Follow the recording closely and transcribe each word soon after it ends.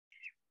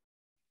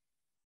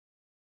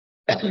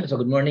So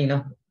good morning,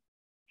 no,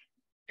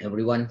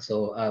 everyone.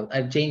 So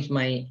I've changed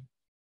my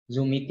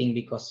Zoom meeting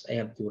because I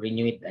have to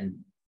renew it, and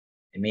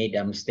I made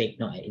a mistake.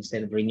 No,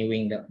 instead of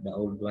renewing the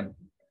old one,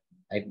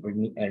 I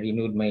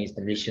renewed my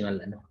traditional.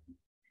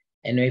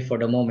 Anyway, for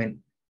the moment,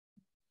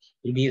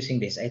 we'll be using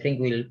this. I think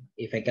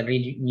if I can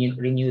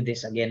renew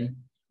this again,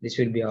 this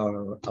will be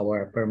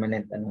our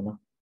permanent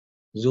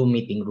Zoom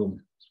meeting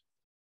room.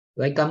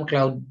 Do I come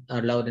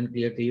loud and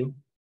clear to you?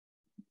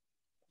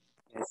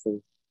 Yes, sir.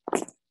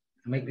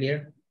 Am I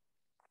clear?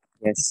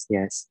 Yes,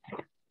 yes.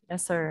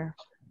 Yes, sir.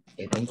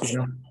 Okay, thank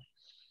you.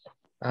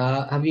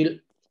 No.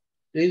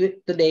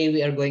 Today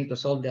we are going to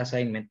solve the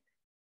assignment,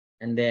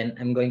 and then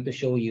I'm going to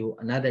show you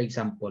another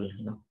example,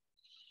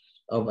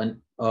 of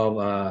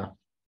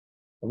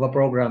a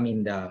program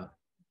in the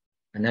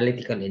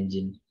analytical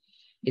engine.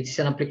 It's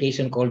an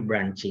application called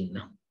branching.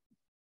 No?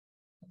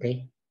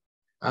 Okay.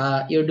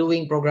 You're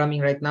doing programming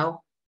right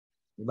now,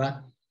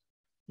 diba?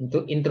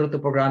 Intro to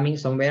programming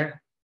somewhere.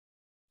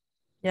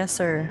 Yes,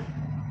 sir.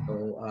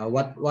 So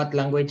what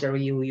language are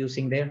you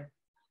using there?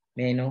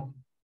 May I know?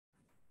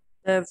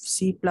 Dev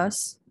C++.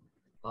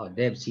 Oh,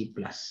 Dev C++.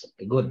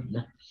 Okay, good.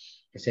 No?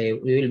 Kasi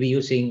we will be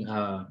using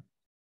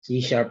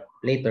C#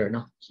 later,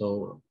 no?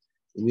 So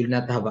we will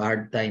not have a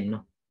hard time,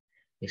 no,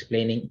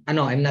 explaining.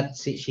 No, I'm not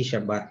C#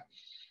 but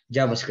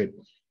JavaScript.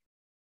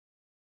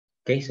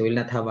 Okay, so we'll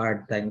not have a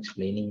hard time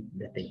explaining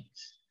the things.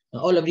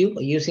 Now, all of you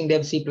are using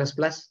Dev C++?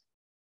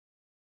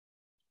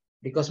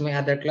 Because my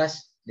other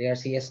class, they are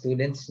CS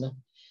students, no?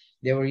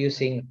 They were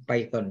using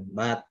Python,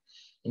 but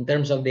in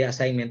terms of the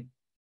assignment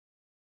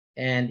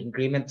and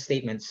increment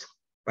statements,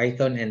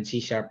 Python and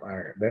C#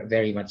 are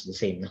very much the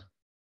same, no?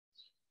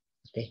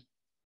 Okay.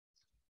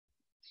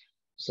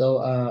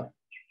 So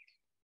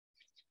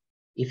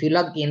if you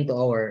log into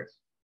our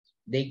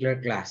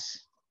Daycare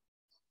class,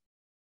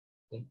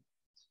 okay,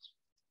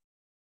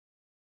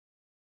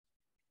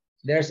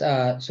 there's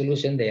a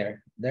solution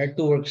there. There are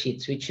 2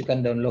 worksheets which you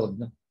can download.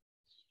 No?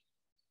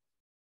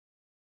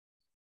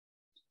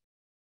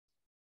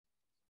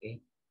 Okay.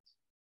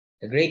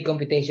 The grade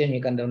computation,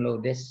 you can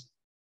download this.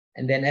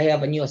 And then I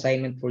have a new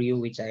assignment for you,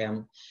 which I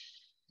am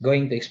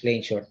going to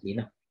explain shortly.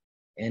 No?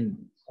 And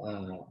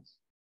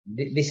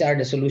these are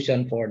the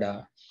solution for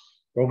the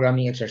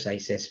programming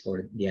exercises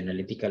for the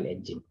analytical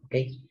engine.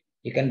 Okay.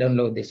 You can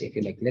download this if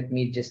you like. Let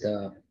me just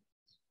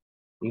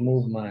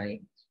remove my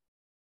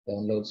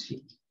downloads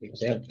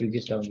because I have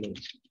previous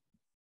downloads.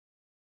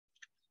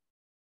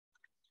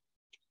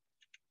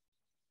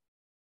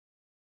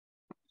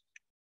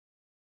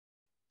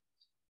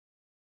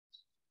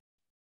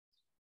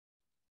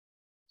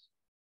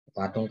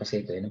 Patong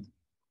kasi ito, no?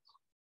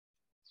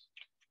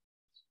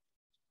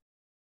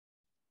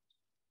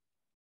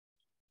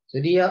 So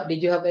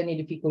did you have any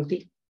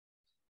difficulty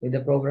with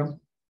the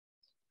program?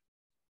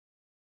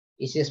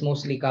 It's just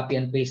mostly copy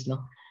and paste,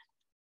 no?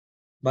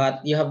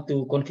 But you have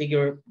to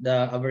configure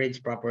the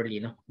average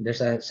properly, no?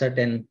 There's a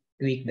certain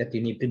tweak that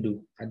you need to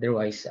do.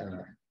 Otherwise,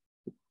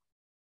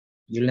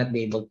 you'll not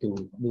be able to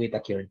do it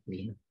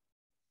accurately. No?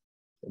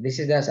 So this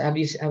is the, have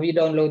you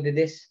downloaded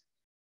this?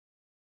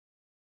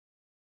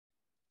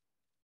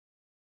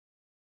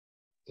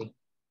 Okay.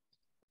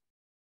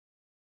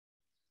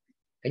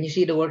 Can you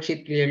see the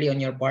worksheet clearly on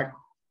your part?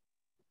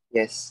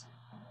 Yes.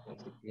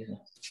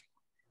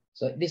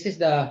 So this is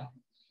the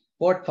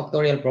 4th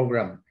factorial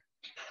program,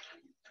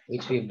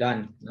 which we've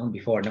done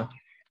before. No,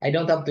 I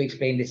don't have to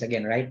explain this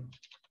again, right?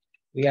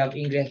 We have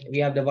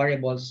the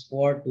variables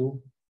 4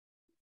 to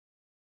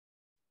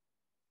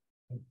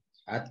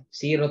at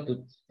 0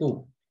 to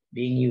 2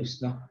 being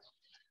used. No,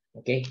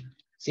 okay.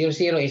 0,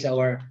 0 is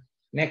our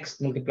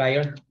next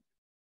multiplier.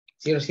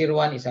 0, 0,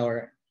 1 is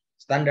our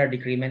standard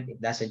decrement.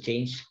 It doesn't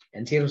change.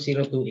 And 0,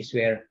 0, 2 is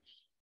where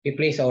we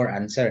place our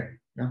answer.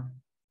 No.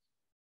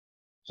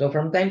 So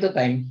from time to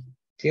time,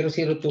 0,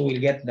 0, 2 will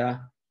get the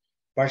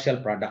partial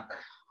product.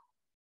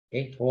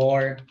 Okay,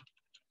 4,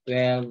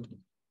 12,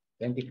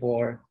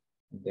 24,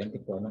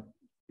 24. No?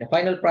 The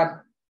final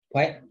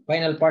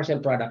partial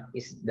product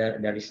is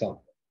the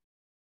result.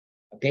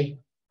 Okay.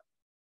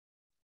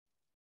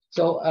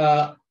 So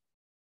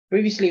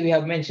previously we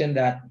have mentioned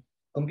that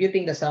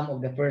computing the sum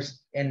of the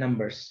first n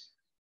numbers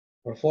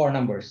or 4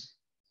 numbers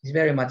is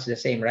very much the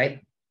same,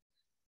 right?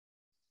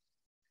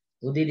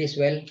 Who did this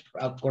well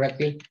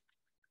correctly?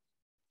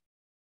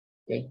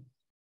 Okay.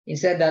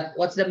 Instead that,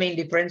 what's the main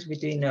difference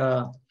between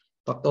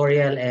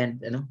factorial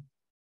and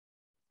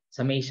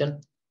summation?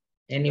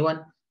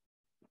 Anyone?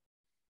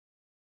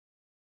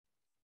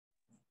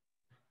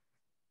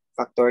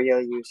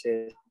 Factorial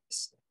uses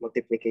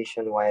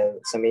multiplication while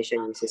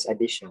summation uses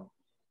addition.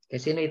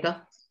 Kasi sino ito?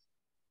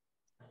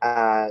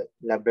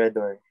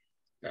 Labrador.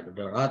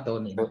 Labrador.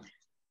 Tony. No?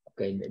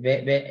 Okay.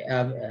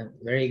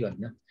 Very good.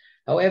 No?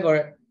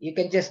 However, you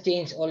can just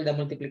change all the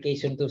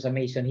multiplication to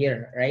summation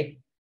here, right?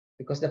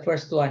 Because the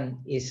first one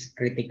is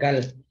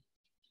critical.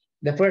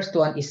 The first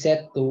one is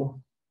set to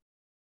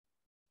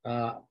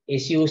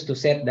is used to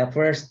set the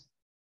first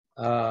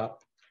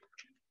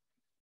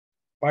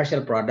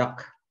partial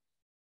product.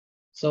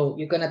 So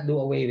you cannot do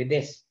away with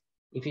this.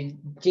 If you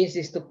change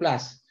this to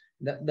plus,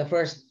 the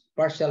first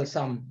partial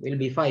sum will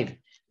be 5,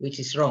 which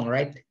is wrong,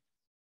 right?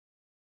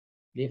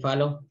 Do you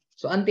follow?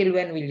 So until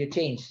when will you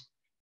change?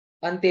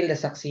 Until the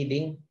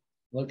succeeding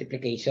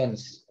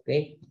multiplications.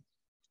 Okay?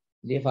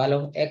 Do you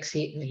follow? X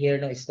here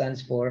no, it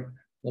stands for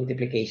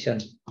multiplication.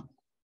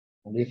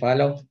 Do you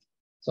follow?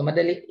 So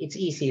madali, it's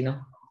easy, no?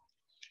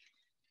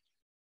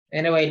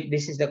 Anyway,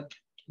 this is the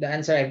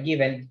answer I've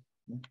given.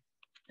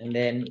 And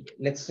then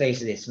let's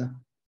trace this, no?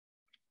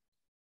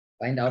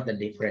 Find out the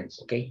difference,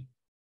 okay?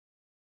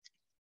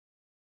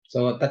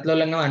 So tatlo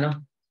lang naman, no?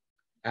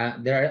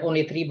 There are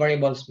only 3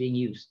 variables being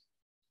used.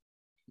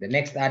 The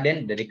next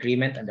addend, the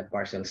decrement, and the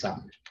partial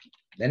sum.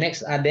 The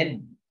next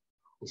addend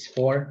is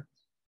 4.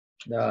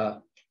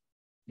 The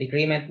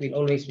decrement will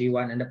always be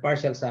 1, and the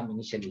partial sum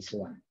initially is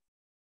 1.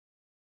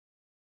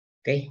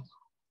 Okay?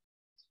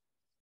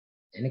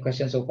 Any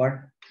questions so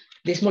far?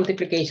 This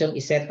multiplication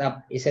is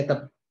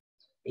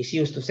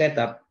used to set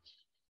up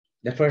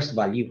the first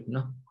value,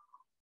 no?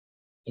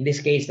 In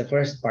this case, the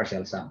first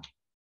partial sum.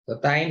 So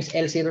times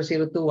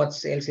L002,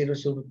 what's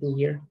L002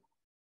 here?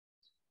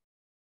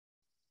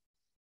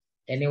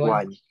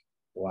 Anyone?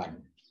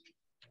 1.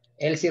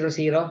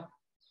 L00?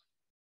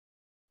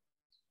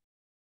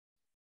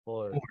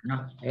 4. 4,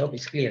 no? I hope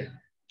it's clear.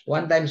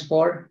 1 times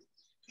 4,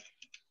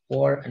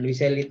 4, and we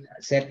set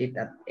it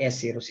at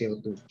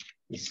S002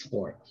 is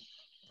 4.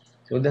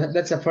 So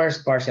that's the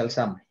first partial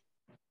sum.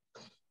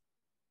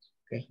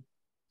 Okay.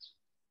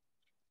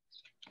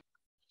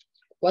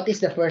 What is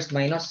the first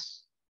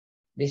minus?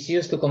 This is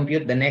used to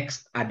compute the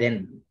next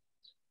addend.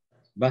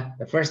 But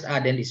the first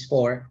addend is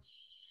 4.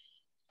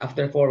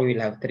 After 4, we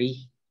will have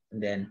 3.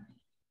 And then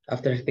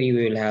after 3,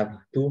 we will have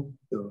 2.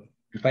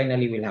 And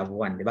finally, we'll have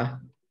 1. Diba?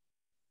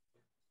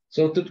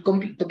 So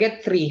to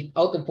get 3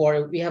 out of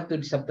 4, we have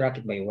to subtract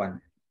it by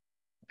 1.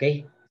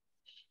 Okay?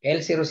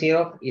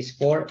 L00 is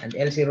 4 and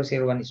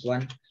L001 is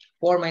 1.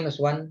 4 minus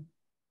 1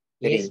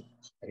 is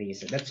 3.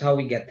 So that's how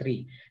we get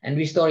 3. And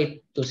we store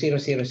it to 000.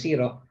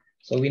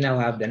 So we now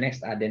have the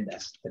next addend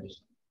as 3.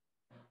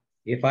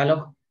 You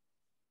follow?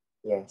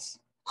 Yes.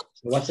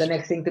 So what's the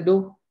next thing to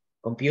do?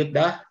 Compute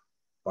the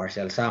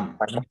partial sum.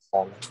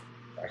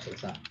 Partial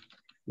sum.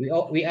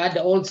 We add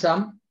the old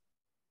sum.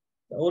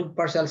 The old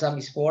partial sum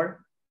is 4.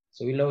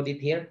 So we load it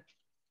here.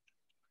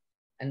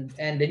 And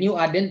the new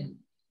addend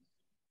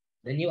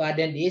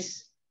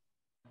is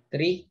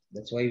 3.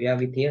 That's why we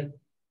have it here.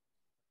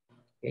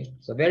 Okay.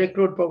 So very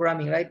crude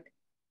programming, right?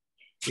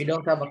 We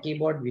don't have a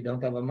keyboard, we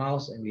don't have a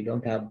mouse, and we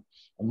don't have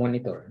a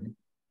monitor.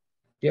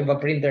 You have a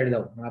printer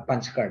though, a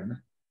punch card. No?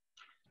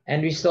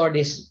 And we store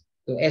this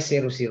to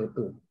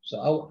S002.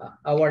 So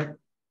our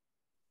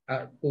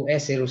to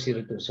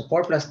S002. So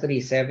 4 plus 3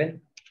 is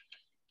 7.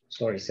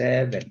 Sorry,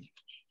 7.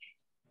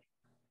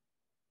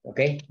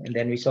 Okay, and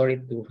then we store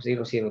it to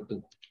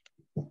 002.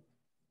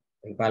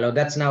 Okay, follow.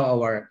 That's now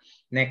our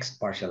next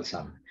partial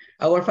sum.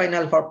 Our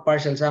final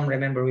partial sum,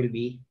 remember, will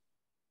be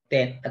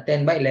 10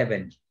 by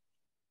 11.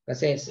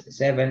 Kasi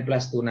 7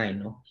 plus 2, 9,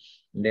 no?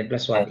 And then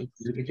plus 1, it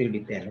will be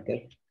 10,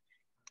 okay?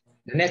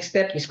 The next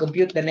step is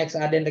compute the next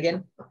addend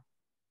again.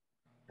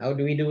 How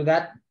do we do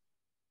that?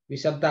 We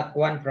subtract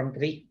 1 from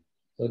 3.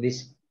 So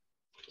this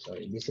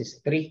is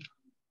 3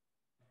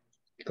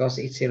 because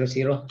it's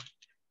 0.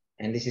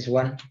 And this is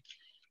 1.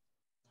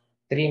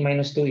 3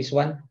 minus 2 is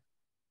 1.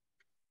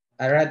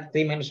 Alright,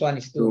 3 minus 1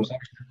 is 2. Sorry.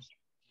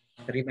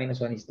 3 minus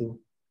 1 is 2.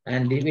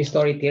 And we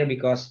store it here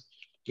because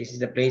this is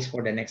the place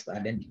for the next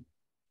addend.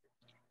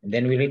 And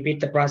then we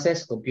repeat the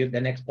process, compute the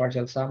next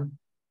partial sum.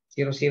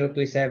 002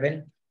 is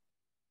 7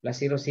 plus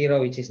 00,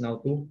 which is now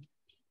 2.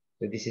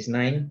 So this is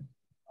 9.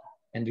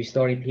 And we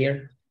store it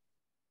here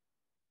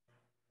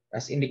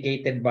as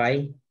indicated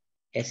by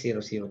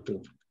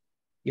S002.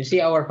 You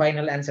see our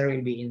final answer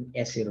will be in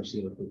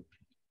S002.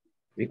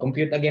 We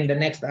compute again the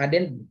next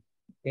addend.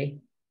 Okay.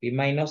 P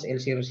minus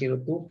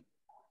L002.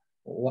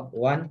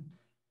 1.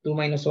 2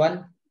 minus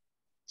 1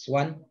 is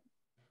 1.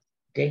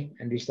 Okay.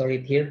 And we store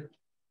it here.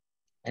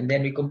 And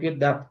then we compute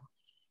the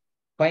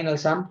final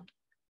sum,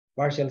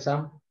 partial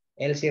sum.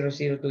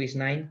 L002 is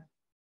 9.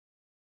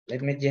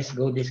 Let me just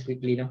go this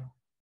quickly now.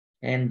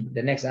 And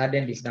the next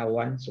addend is now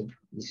 1. So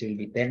this will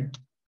be 10.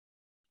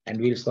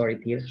 And we'll store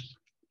it here.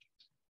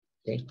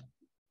 Okay.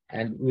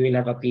 And we will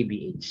have a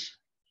PBH.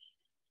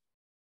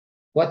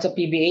 What's a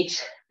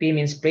PBH? P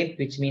means print,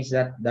 which means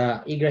that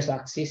the egress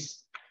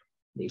axis,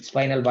 its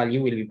final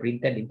value will be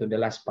printed into the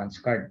last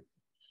punch card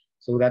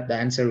so that the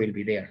answer will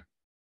be there.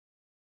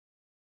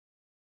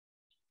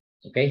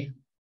 Okay.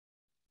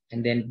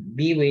 And then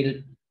B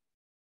will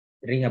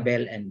ring a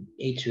bell and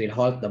H will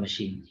halt the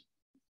machine.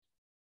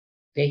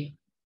 Okay.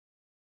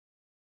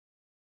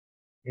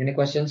 Any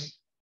questions?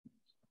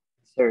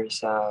 Sir,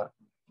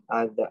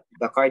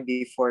 the card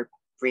before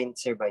print,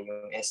 sir, ba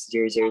yung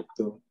S002,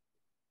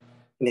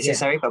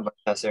 necessary pa ba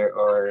siya, sir,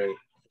 or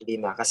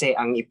hindi na? Kasi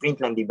ang i-print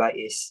lang, di ba,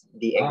 is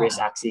the egress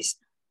axis.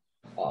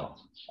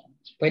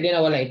 Pwede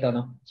na wala ito,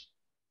 no?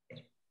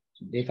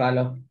 They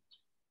follow.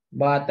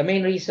 But the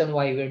main reason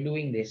why we're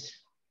doing this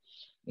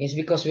is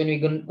because when we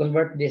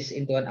convert this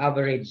into an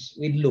average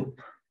with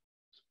loop,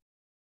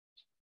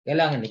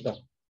 kailangan ito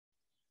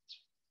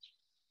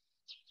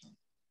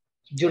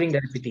during the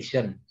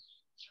repetition.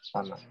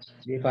 Tama.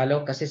 Do you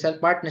follow? Kasi sa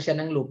part na siya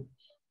ng loop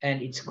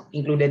and it's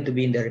included to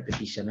be in the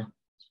repetition. No?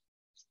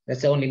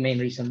 That's the only main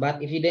reason.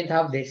 But if you didn't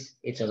have this,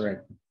 it's all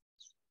right.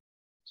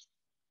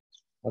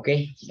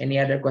 Okay,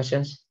 any other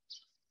questions?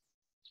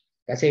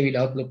 Kasi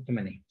without loop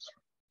naman eh.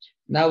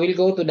 Now we'll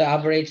go to the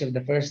average of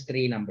the first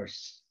three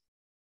numbers.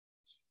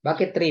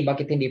 Bakit 3?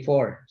 Bakit hindi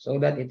 4? So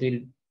that it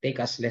will take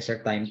us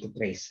lesser time to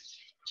trace.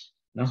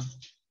 No?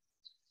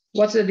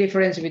 What's the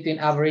difference between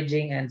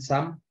averaging and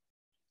sum?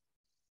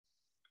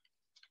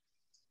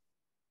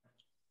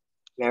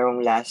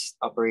 Merong last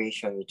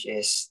operation, which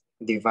is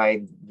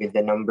divide with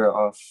the number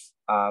of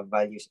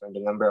values or the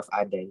number of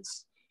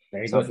addends.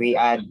 Very So good. if we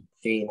add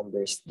 3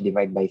 numbers,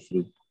 divide by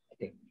 3.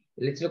 Okay.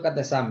 Let's look at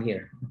the sum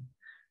here.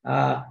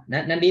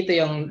 Nandito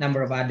yung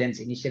number of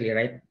addends initially,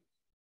 right?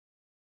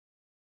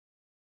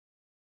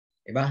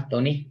 Diba,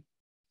 Tony?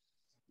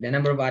 The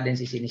number of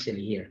addends is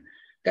initially here.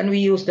 Can we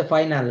use the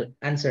final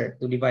answer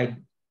to divide?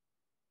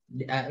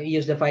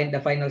 Use the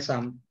final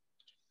sum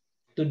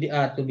to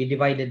be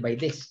divided by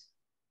this.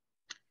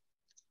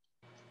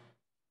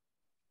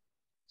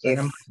 So If-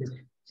 number is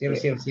 0,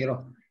 0,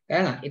 0.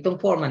 Kaya nga, itong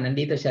 4 man,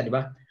 nandito siya, di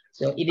ba?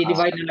 So,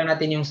 i-divide na lang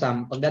natin yung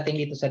sum. Pagdating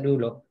dito sa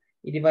dulo,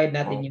 i-divide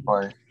natin yung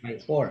 4. by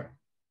 4.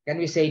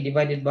 Can we say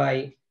divided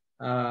by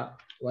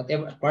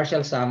whatever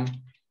partial sum,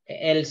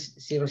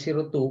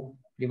 L002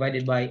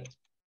 divided by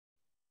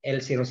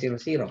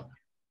L000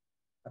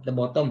 at the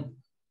bottom.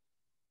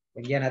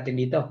 Lagyan natin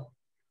dito.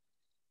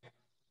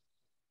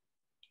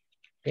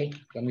 Okay,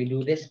 can we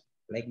do this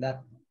like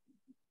that?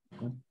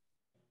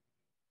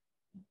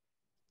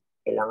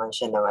 Kailangan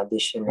siya ng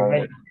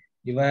additional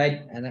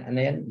Divide, ano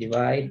yan?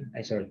 Divide,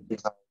 sorry.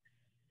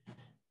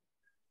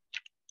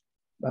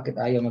 Bakit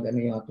ayaw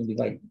mag-ano yung aking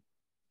divide?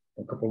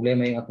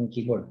 Magka-problema yung aking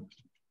keyboard.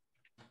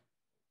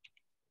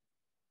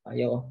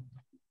 Ayaw.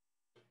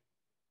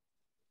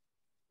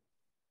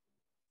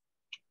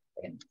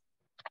 Ayan.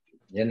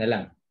 Yan na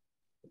lang.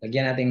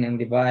 Lagyan natin ng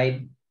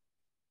divide.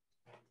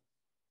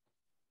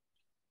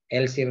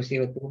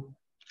 L002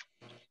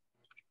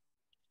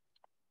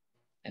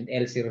 and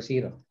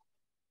L00.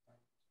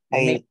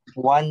 ay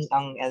 1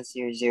 ang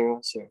L00,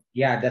 sir.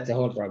 Yeah, that's the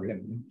whole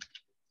problem.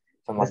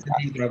 So That's the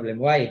main problem.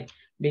 Why?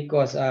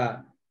 Because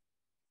that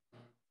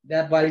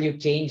value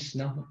changed.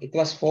 No, it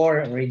was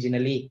 4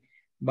 originally,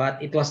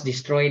 but it was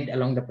destroyed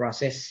along the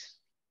process.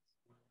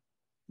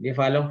 Do you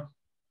follow?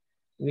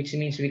 Which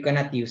means we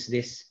cannot use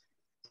this.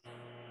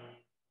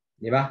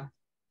 Di ba?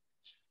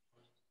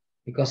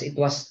 Because it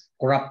was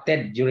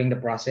corrupted during the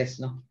process.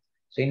 No,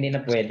 so hindi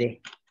na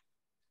pwede.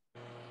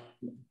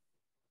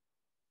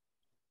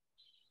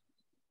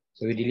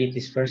 So we delete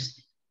this first,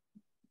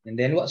 and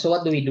then what? So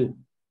what do?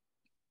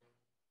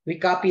 We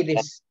copy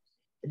this.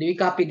 Do we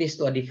copy this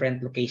to a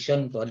different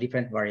location, to a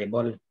different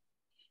variable,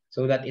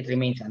 so that it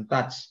remains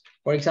untouched?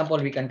 For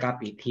example, we can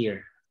copy it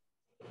here.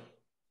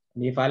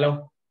 Do you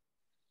follow?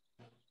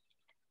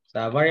 So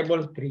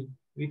variable 3,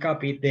 we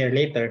copy it there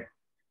later.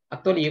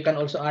 Actually, you can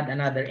also add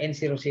another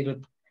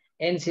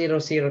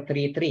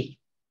N0033.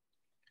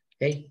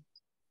 Okay.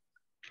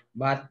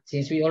 But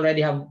since we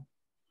already have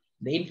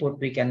the input,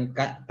 we can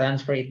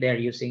transfer it there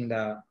using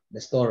the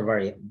store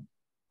variable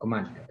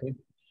command. Okay.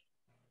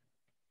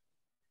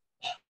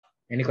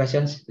 Any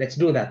questions? Let's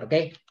do that.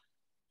 Okay.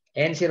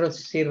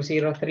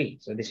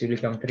 N0003. So this will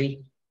become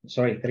 3.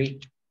 Sorry, 3.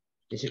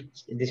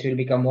 This will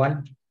become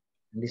 1.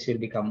 And this will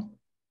become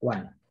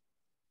 1.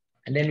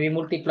 And then we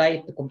multiply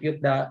to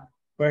compute the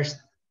first,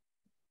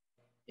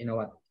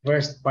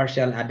 first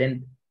partial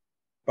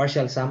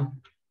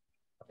sum.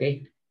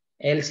 Okay.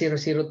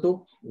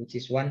 L002, which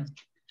is 1,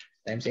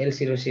 times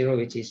L00,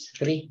 which is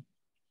 3.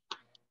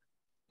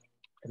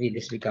 3,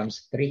 this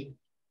becomes 3.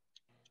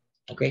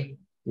 Okay.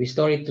 We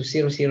store it to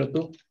 002,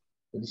 so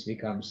this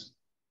becomes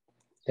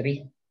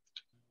 3.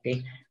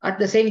 Okay. At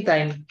the same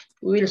time,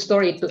 we will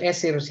store it to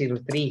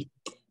S003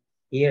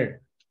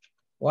 here.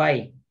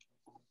 Why?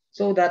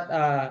 So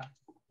that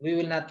we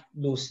will not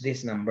lose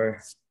this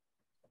number.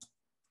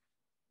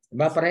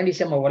 Diba? Para hindi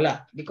siya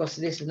mawala, because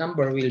this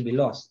number will be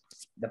lost.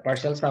 The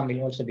partial sum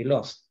will also be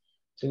lost.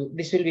 So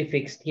this will be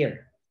fixed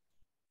here.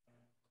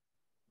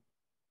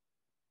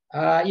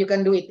 You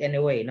can do it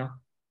anyway, no?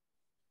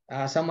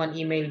 Someone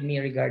emailed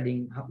me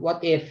regarding what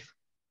if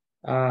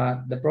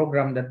the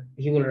program that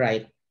he will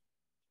write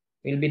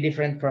will be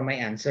different from my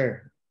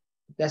answer.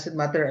 It doesn't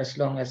matter as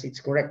long as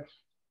it's correct,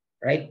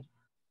 right?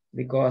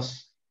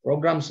 Because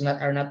programs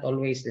are not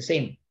always the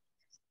same.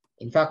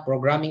 In fact,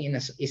 programming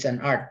is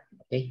an art,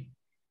 okay?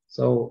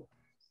 So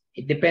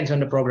it depends on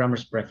the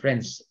programmer's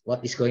preference,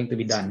 what is going to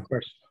be done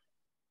first.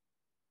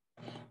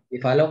 You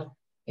follow?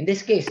 In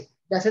this case, it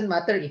doesn't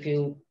matter if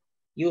you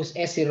use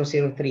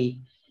S003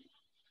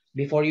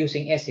 before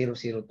using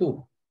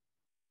S002,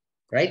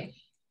 right?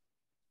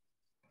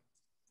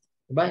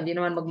 Diba? Hindi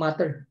naman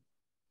mag-matter.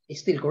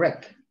 It's still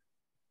correct.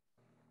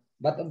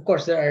 But of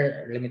course, there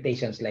are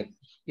limitations, like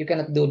you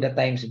cannot do the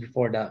times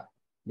before the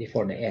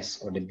S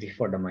or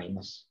before the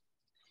minus.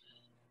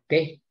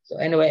 Okay,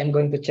 so anyway, I'm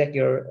going to check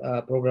your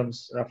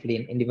programs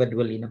roughly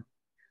individually, no?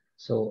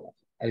 So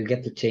I'll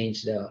get to check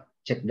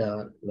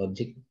the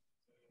logic.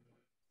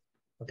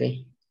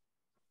 Okay.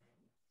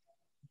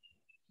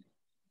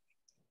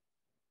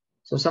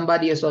 So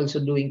somebody is also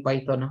doing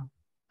Python, no?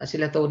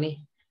 Sila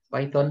Tony,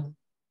 Python.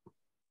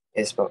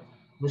 Yes po.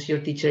 Who's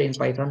your teacher in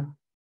Python?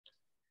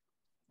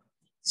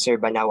 Sir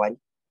Banawan.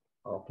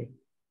 Okay.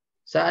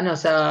 Sa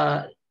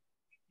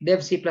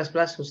Dev C++,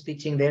 who's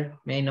teaching there?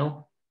 May I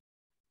know?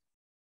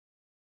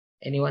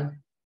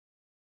 Anyone?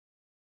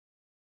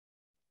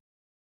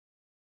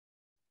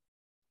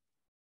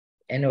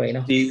 Anyway,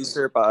 no? Si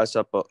Sir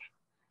Paasa po.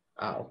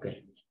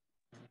 Okay.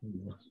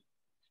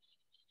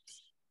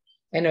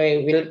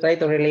 Anyway, we'll try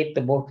to relate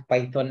to both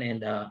Python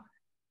and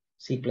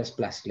C++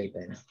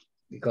 later. No?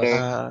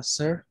 Because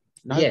Sir,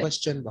 yes.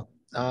 question ba?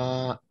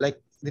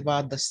 Like, di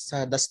ba, the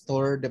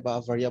store, di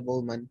ba,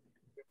 variable man.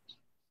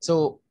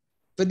 So,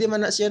 pwede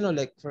man na siya, no?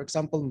 Like, for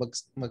example,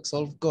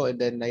 mag-solve ko and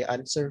then I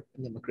answer.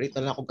 Mag-create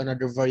na lang ako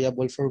another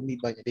variable for me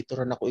ba? Dito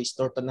rin ako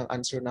i-store to ng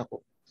answer na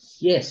ako.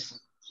 Yes.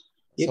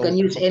 You So, can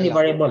use any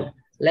pala. variable.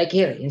 Like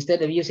here,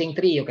 instead of using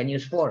 3, you can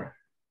use 4.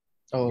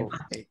 Oh,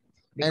 okay.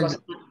 Because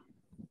And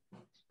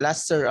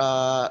last, sir,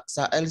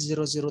 sa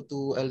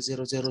L002,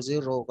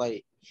 L000,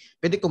 kay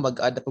pwede ko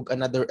mag-add up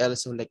another L,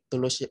 so like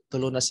tulo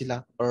na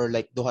sila or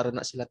like duha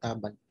na sila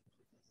taban.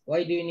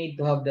 why do you need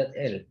to have that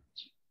L?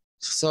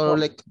 So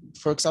like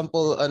for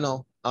example,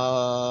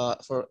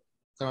 for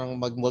kang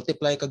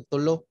mag-multiply kag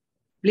tulo.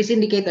 Please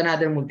indicate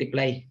another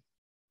multiply.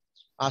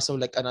 So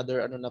like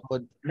another na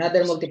pod.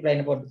 Another multiply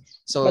na pod.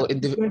 So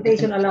but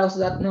documentation allows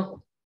that,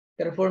 no?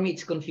 Pero for me,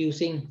 it's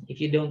confusing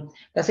if you don't.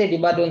 Kasi di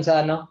ba doon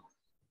sa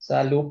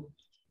sa loop,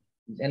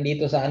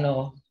 nandito sa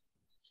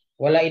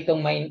wala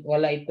itong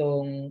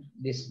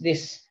this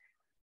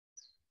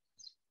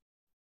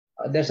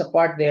there's a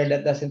part there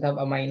that doesn't have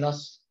a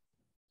minus,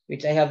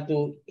 which I have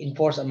to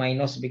enforce a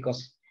minus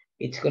because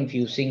it's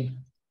confusing.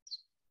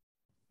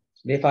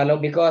 They follow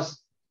because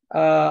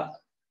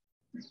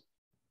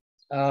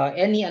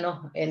any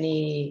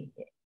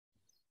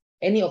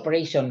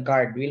operation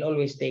card will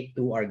always take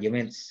 2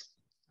 arguments.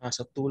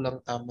 So 2 lang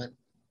taman.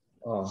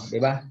 Oh,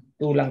 di ba?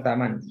 2 lang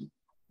taman.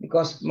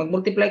 Because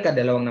mag-multiply ka,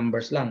 dalawang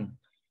numbers lang.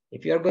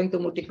 If you are going to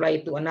multiply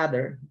it to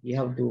another, you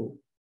have to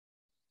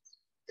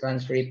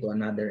transfer it to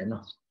another,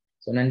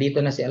 So nandito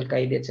na si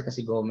Alcaide at saka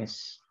si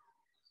Gomez.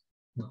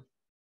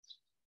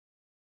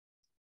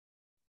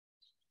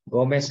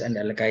 Gomez and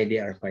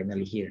Alcaide are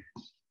finally here.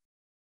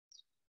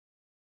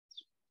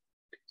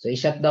 So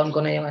i-shut down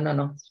ko na yung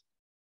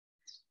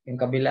yung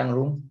kabilang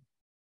room.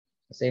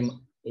 Kasi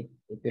it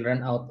will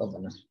run out of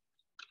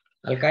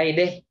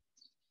Alcaide.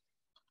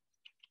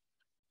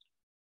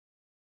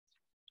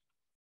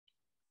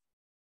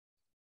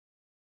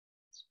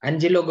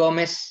 Angelo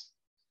Gomez.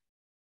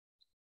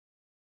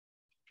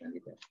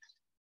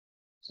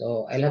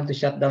 So I'll have to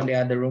shut down the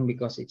other room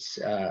because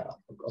it's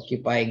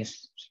occupying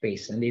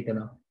space. Nandito,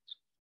 no?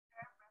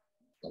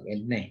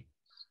 Pag-end na eh.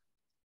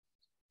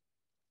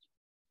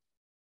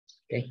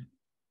 Okay.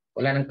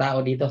 Wala nang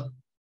tao dito.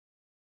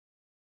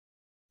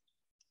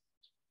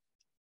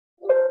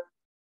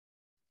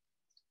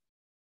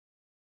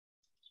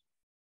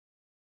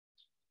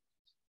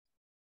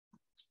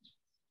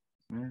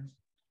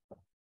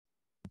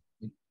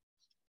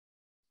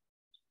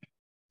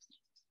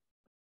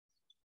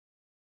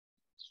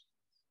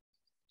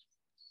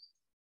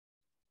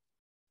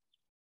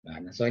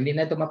 So hindi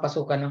na ito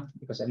mapasukan, no?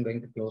 Because I'm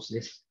going to close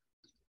this.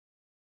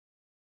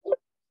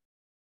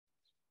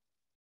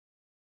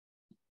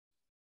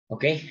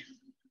 Okay.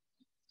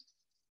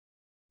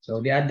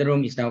 So the other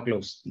room is now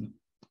closed.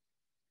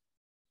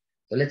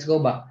 So let's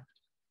go back.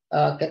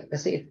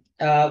 Kasi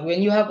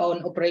when you have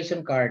an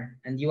operation card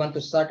and you want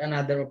to start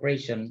another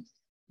operation,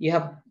 you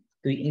have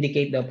to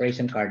indicate the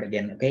operation card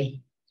again, okay?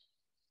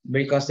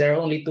 Because there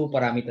are only 2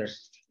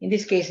 parameters. In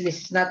this case,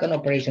 this is not an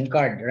operation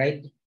card,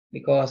 right?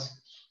 Because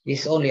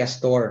this is only a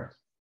store.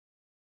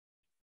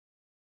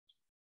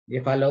 You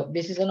follow?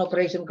 This is an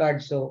operation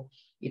card, so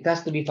it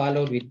has to be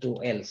followed with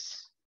 2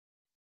 L's.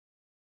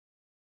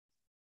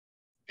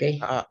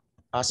 Okay?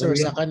 Sir,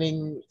 sa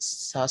kaning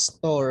sa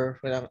store,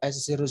 walang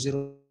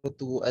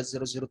S002,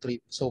 S003.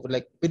 So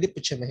like, pwede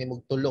po siya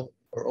mahimog tulo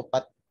or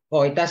upat.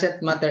 Oh, it doesn't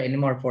matter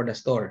anymore for the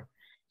store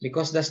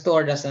because the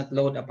store does not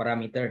load a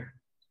parameter.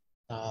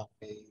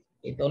 Okay.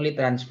 It only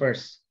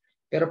transfers.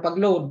 Pero pag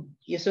load,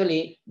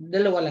 usually,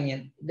 dalawa lang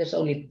yan. There's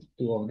only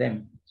 2 of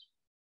them.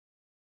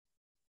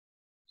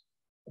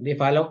 Do you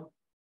follow?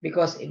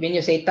 Because when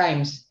you say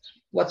times,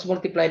 what's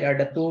multiplied are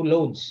the 2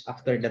 loads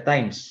after the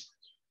times.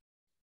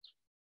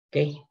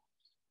 Okay?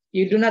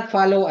 You do not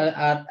follow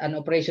an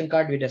operation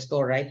card with a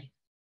store, right?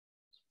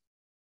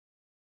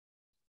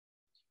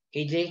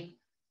 AJ?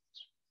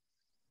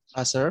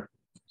 Sir?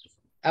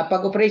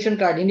 Pag operation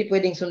card, hindi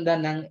pwedeng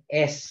sundan ng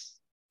S.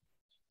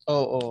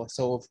 Oh.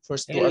 So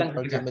first 2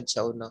 arguments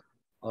siya una.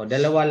 Oh,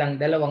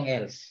 dalawang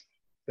L's.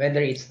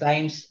 whether it's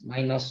times,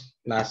 minus,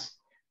 plus,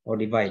 or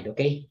divide.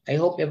 Okay? I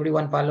hope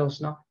everyone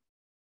follows, no?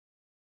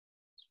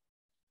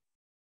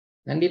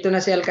 Nandito na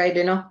si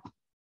Alcaide, no?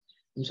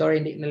 I'm sorry,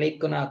 na-late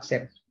ko na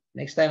accept.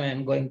 Next time,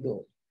 I'm going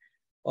to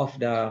off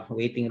the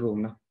waiting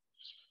room, no?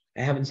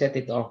 I haven't set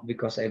it off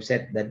because I've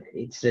set that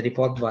it's the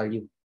default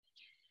value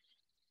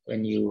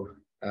when you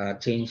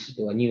change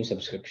to a new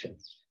subscription.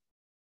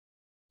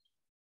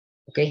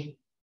 Okay?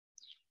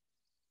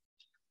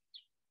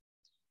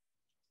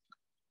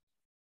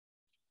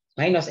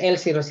 Minus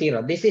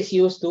L00. This is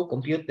used to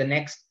compute the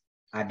next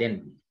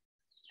addend.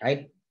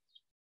 Right?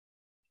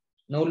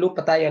 No loop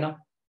pa tayo, no?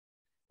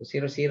 So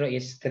 00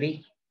 is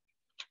 3.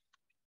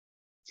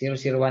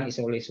 001 is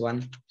always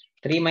 1.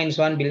 3 minus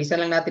 1, bilisan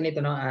lang natin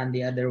ito, no? And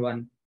the other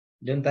one,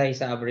 doon tayo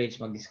sa average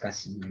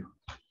mag-discuss ng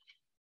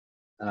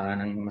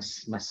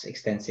mas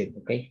extensive,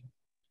 okay?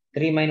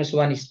 3 minus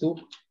 1 is 2.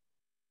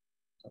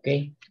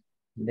 Okay?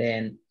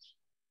 Then,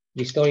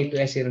 we store it to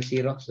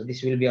S00. So,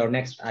 this will be our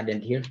next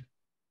addend here.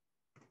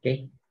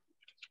 Okay?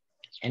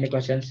 Any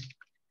questions?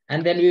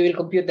 And then, we will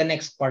compute the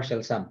next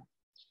partial sum.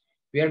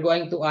 We are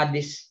going to add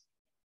this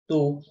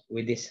 2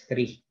 with this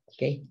 3.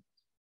 Okay?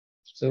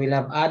 So, we'll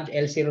have add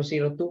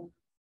L002,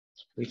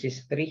 which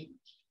is 3.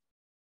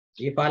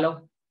 Do you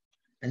follow?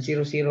 And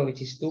 00,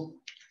 which is 2.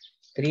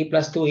 3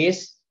 plus 2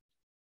 is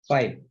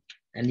 5.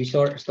 And we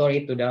store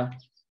it to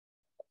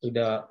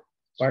the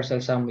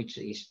partial sum, which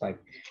is 5.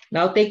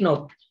 Now, take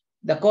note.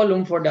 The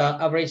column for the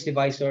average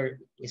divisor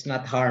is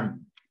not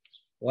harmed.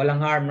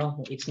 Walang harm,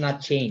 no? It's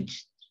not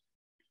changed.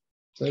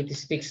 So, it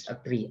is fixed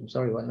at 3. I'm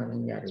sorry, what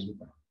nangyari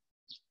dito?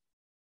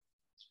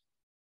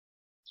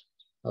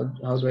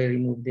 How do I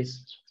remove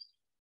this?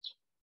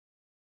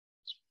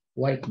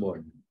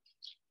 Whiteboard.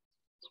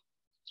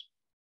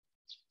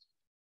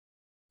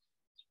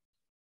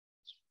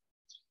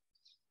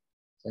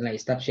 So,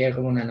 stop share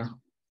ko muna, no?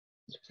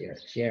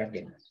 Share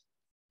again.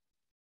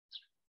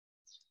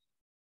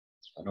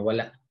 Ano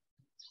wala?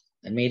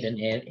 I made an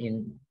error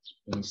in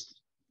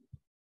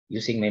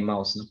using my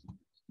mouse, no?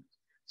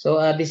 So,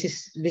 this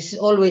is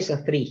always a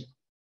 3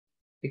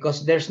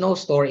 because there's no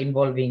store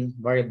involving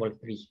variable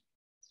 3.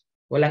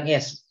 Walang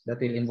S that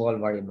will involve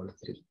variable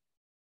 3.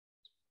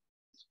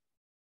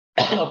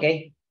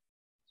 Okay?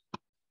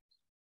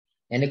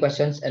 Any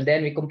questions? And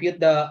then we compute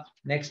the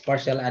next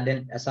partial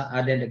addend as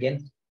addend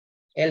again.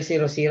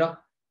 L00,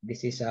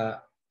 this is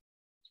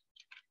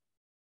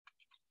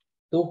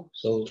 2.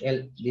 So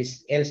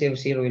this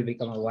L00 will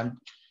become a 1.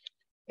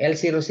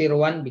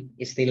 L001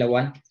 is still a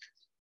 1.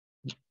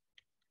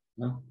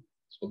 No,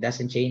 it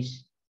doesn't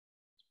change.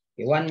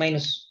 Okay, 1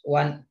 minus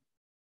 1.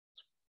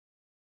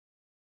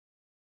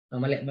 No,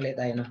 mali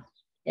tayo, no?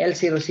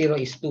 L00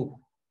 is 2.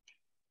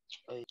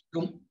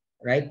 2,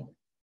 right?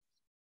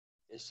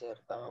 Yes, sir.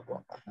 Tama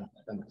po.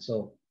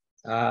 So,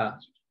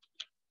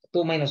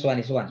 2 minus 1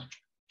 is 1.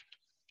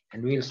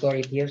 And we'll store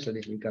it here, so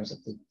this becomes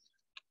a 2.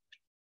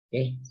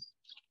 Okay?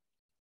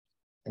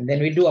 And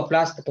then we do a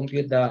plus to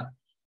compute the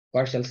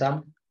partial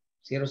sum.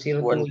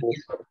 002. 1 po.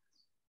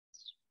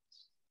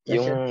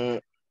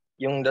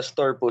 Yung the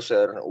store po,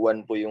 sir,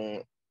 1 po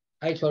yung...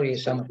 Ay, sorry.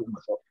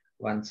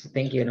 Once.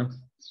 Thank you, no?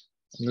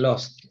 I'm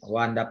lost.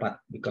 1 dapat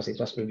because it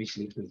was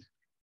previously 2.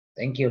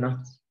 Thank you,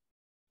 no?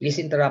 Please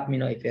interrupt me,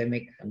 no, if I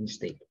make a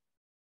mistake.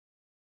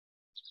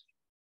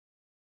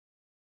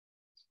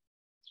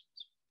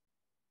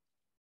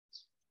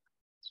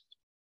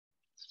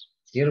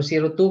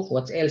 (002).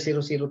 What's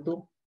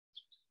L002?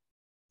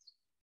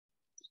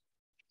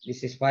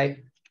 This is 5.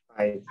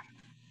 5.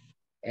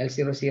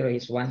 L00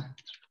 is 1.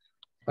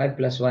 5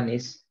 plus 1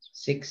 is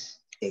 6.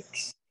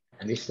 6.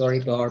 And we store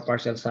it to our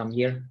partial sum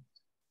here.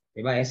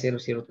 Diba?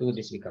 S002,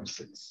 this becomes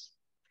 6.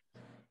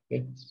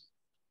 Okay.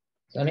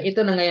 So,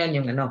 ito na ngayon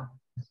yung ano.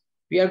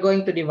 We are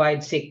going to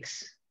divide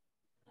 6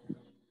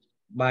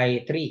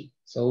 by 3.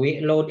 So, we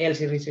load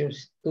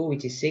L002,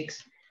 which is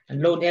 6,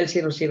 and load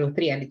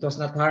L003, and it was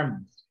not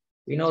harmed.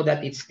 We know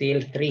that it's still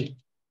 3.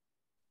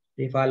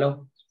 Do you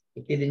follow?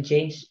 It didn't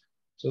change.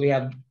 So, we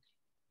have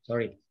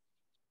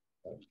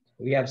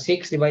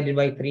 6 divided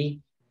by 3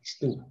 is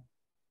 2.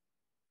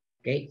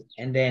 Okay,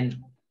 and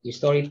then you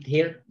store it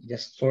here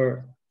just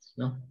for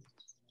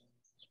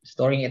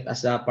storing it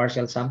as a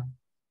partial sum.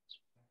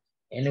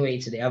 Anyway,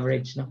 it's the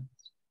average, no?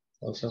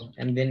 Also,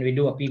 and then we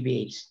do a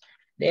PBH.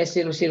 The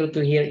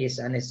S002 here is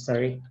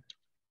unnecessary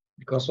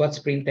because what's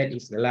printed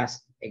is the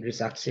last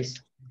x-axis,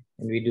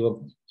 and we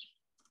do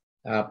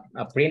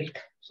a print,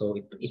 so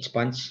it's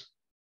punch,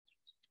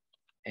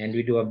 and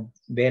we do a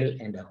bell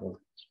and a hole.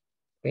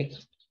 Okay.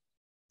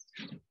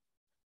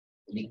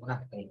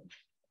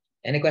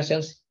 Any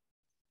questions?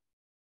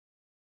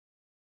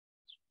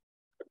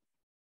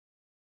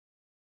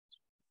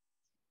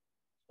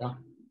 No?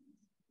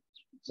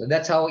 So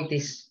that's how it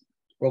is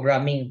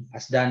programming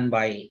as done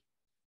by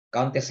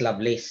Countess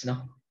Lovelace,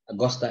 no?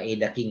 Augusta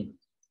Ada King.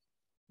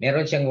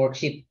 Meron siyang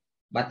worksheet,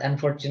 but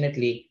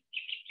unfortunately,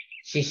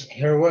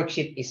 her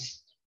worksheet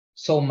is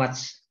so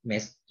much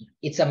mess.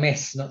 It's a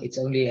mess, no? It's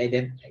only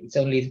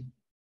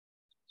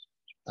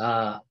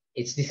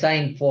it's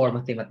designed for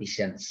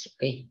mathematicians,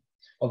 okay,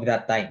 of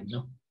that time,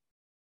 no?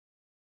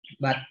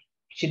 But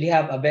should you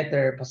have a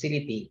better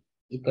facility,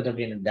 it could have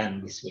been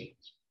done this way,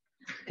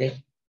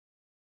 okay?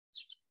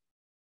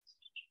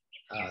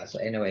 So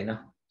anyway, no?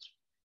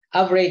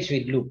 Average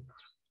with loop.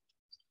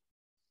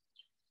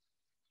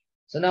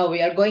 So now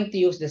we are going to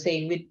use the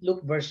same with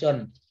loop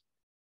version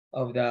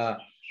of the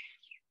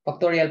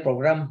factorial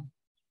program.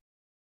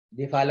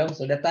 Do you follow?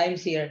 So the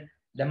times here,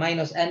 the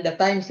minus, and the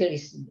times here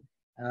is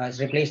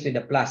replaced with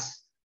the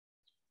plus.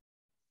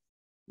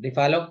 Do you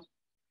follow?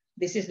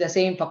 This is the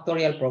same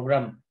factorial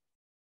program.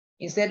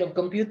 Instead of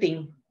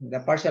computing the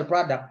partial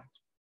product,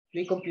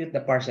 we compute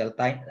the partial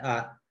time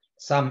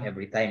sum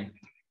every time.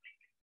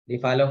 Do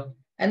you follow?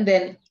 And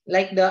then,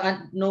 like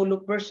the no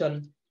loop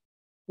version,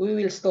 we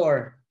will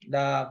store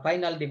the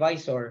final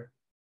divisor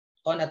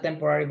on a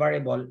temporary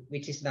variable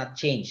which is not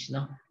changed.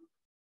 No?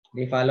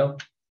 Do you follow?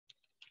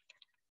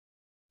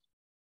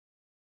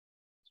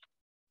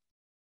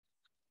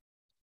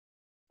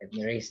 Let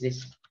me erase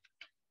this.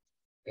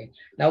 Okay.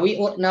 Now we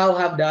now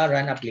have the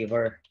run-up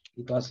lever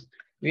because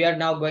we are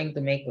now going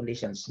to make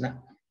conditions.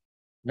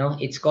 No,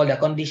 it's called a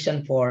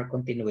condition for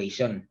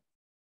continuation.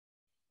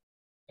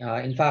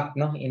 In fact,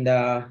 no, in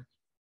the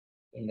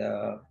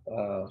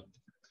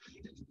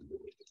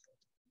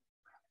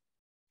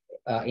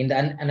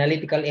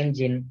analytical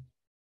engine,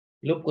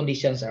 loop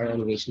conditions are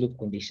always loop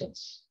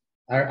conditions.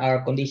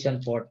 Are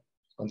condition for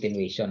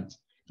continuation.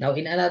 Now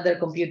in another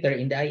computer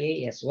in the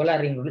IAS, wala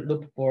ring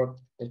loop for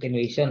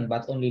continuation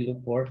but only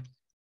loop for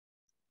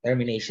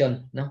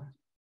termination. No,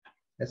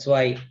 that's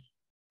why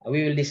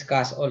we will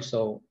discuss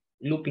also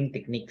looping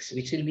techniques,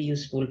 which will be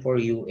useful for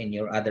you in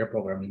your other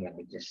programming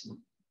languages.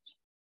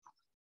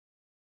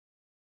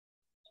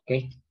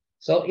 Okay,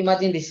 so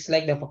imagine this is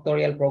like the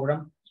factorial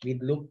program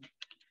with loop,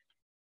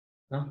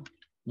 no?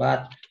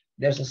 But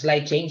there's a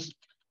slight change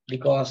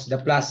because the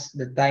plus,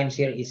 the times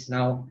here is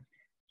now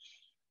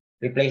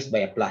replaced by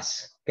a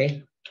plus.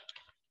 Okay,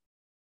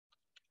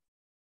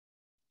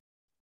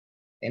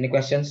 any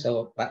questions?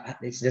 So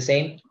it's the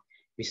same.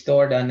 We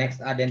store the next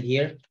addend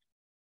here,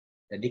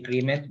 the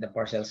decrement, the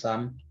partial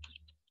sum.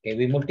 Okay,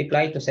 we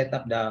multiply to set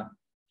up the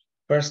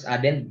first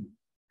addend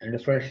and the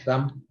first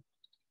sum.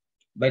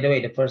 By the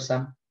way, the first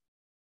sum.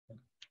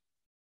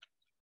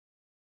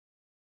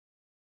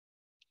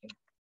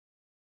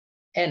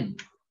 And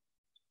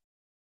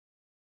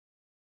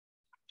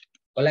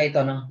wala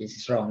ito, no? This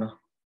is wrong, no?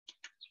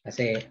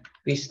 Kasi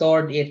we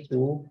stored it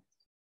to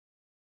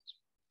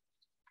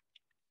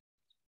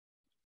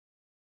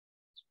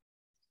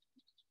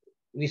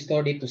we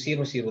stored it to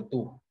 002.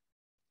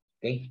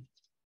 Okay,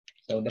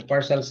 so the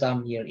partial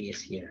sum here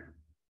is here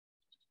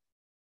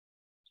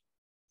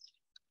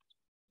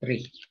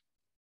 3.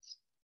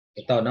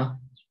 Ito, no?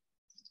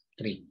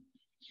 3.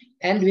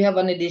 And we have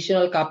an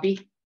additional copy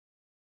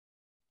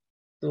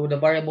to the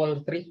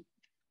variable 3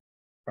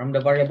 from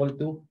the variable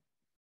 2.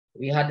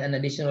 We had an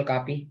additional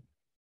copy.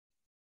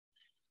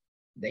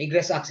 The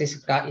egress axis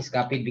is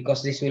copied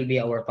because this will be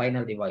our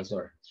final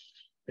divisor.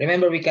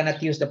 Remember, we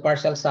cannot use the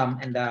partial sum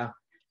and the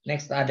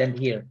next addend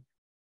here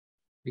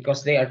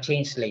because they are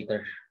changed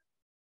later.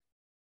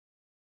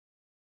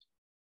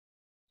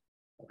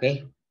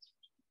 Okay,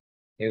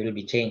 they will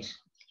be changed,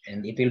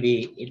 and it will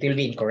be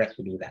incorrect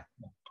to do that.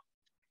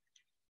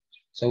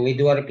 So we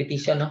do a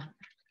repetition, no?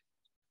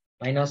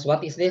 Minus,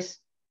 what is this?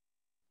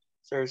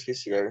 Sir,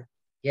 here.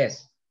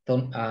 Yes,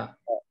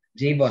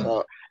 J-Bond.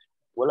 So,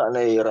 wala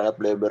na yung run-up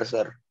lever,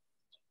 sir.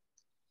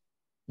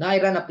 Now I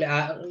run up.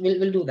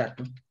 We'll do that.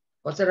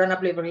 What's the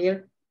run-up lever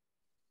here?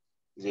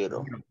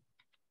 0.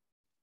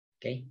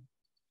 Okay.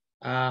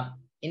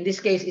 In this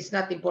case, it's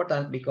not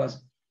important because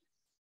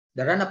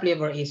the run-up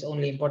lever is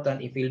only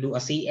important if we'll do a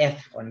CF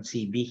on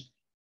CB.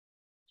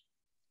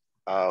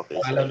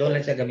 Okay, Alaw sir. doon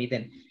lang siya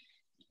gamitin.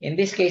 In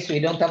this case, we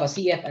don't have a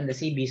CF and the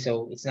CB,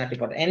 so it's not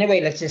important.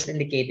 Anyway, let's just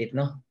indicate it,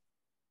 no?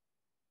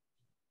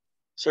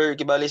 Sir,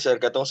 kibali, sir,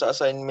 katong sa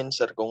assignment,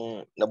 sir,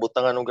 kung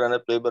nabutangan ng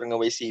run-up lever nga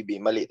way CB,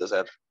 mali to,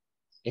 sir.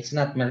 It's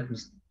not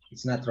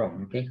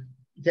wrong, okay?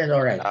 It's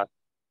all right.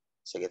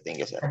 Sige, thank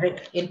you, sir.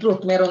 In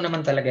truth, meron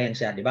naman talaga yan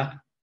siya, di ba?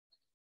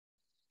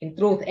 In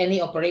truth,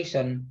 any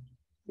operation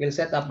will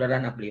set up the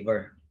run-up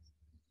lever.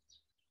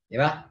 Di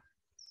ba?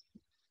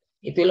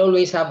 It will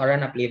always have a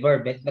run-up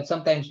lever, but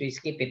sometimes we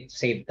skip it to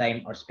save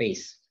time or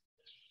space.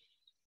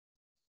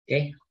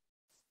 Okay?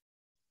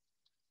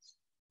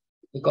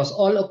 Because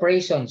all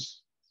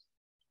operations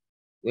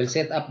will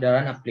set up the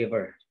run-up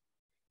lever.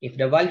 If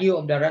the value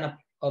of the run-up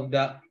of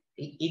the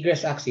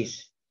egress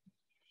axis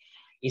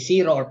is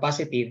 0 or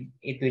positive,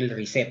 it will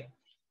reset.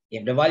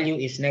 If the value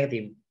is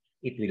negative,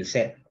 it will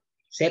set.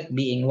 Set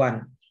being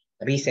 1,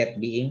 reset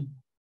being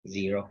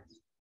 0.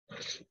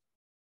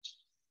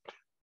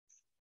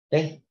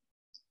 Okay?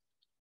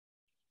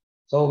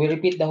 So we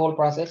repeat the whole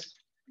process.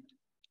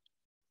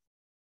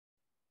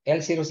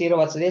 L00,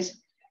 what's this?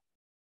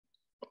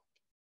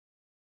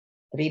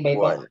 3 by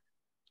 1.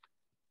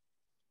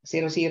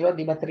 0,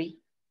 di ba 3?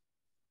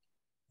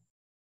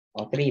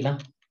 O, 3, no?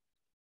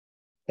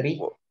 3?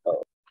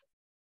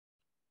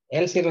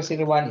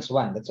 L001 is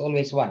 1. That's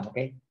always 1,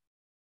 okay?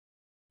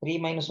 3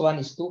 minus 1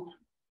 is 2.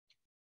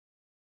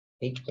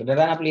 Okay, so the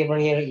run-up lever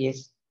here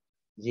is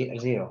 0,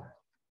 0.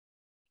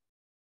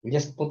 We're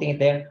just putting it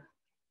there.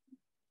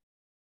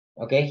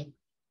 Okay,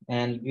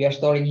 and we are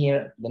storing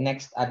here the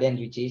next addend,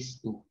 which is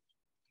 2.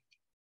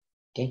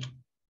 Okay,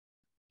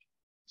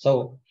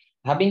 so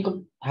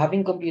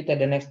having computed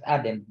the next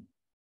addend,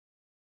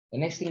 the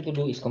next thing to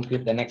do is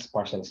compute the next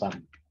partial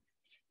sum.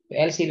 So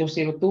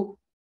L002,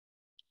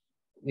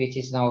 which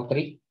is now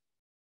 3,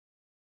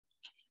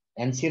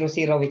 and 0,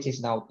 0, which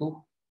is now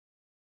 2.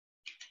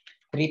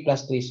 3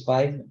 plus 2 is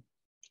 5.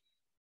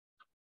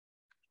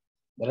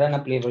 The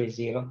run-up lever is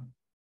 0.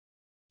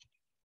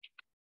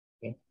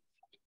 Okay,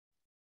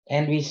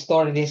 and we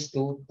store this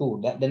to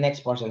 2, the next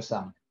partial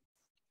sum.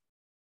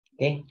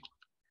 Okay.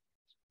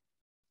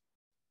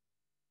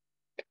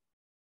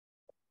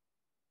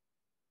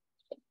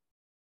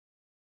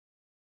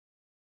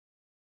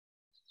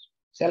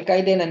 Si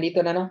Alcaide,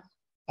 nandito na, no?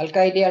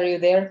 Alcaide, are you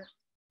there?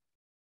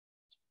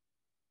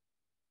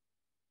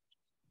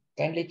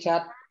 Kindly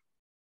chat.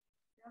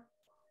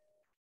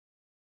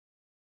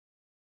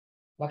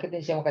 Bakit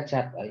din siya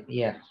maka-chat?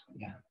 Here.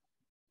 Yeah.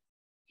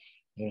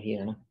 You're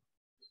here, no?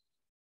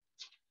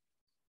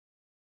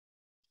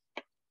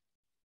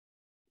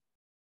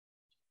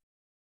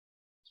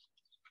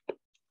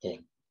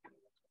 Okay.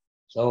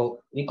 So,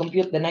 we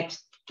compute the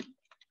next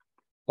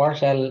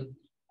partial,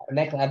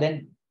 next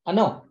addend.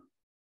 Ano?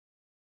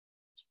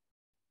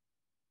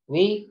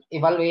 We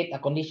evaluate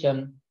a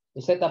condition,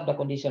 we set up the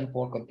condition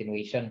for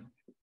continuation.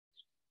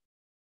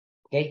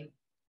 Okay?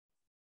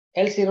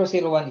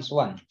 L001 is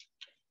 1.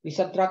 We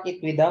subtract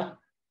it with the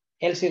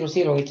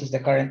L00, which is the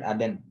current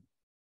addend.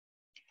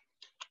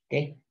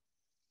 Okay?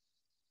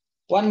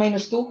 1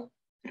 minus 2.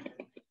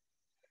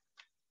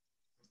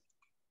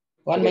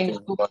 1 minus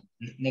 2,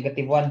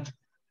 negative 1.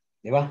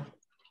 Diba?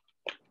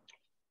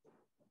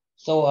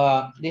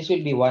 So, this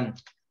will be 1.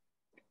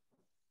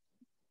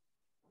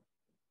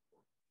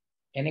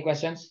 Any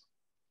questions?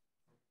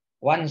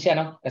 1 siya,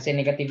 no? Kasi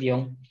negative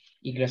yung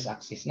egress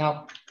axis.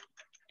 Now,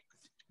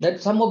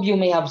 that some of you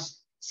may have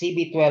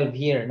CB12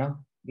 here, no?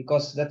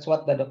 Because that's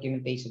what the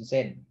documentation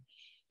said.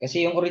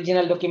 Kasi yung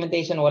original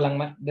documentation,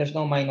 there's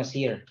no minus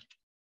here.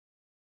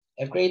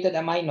 I've created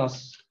a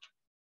minus.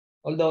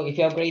 Although, if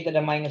you have created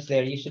a minus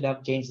there, you should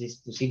have changed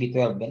this to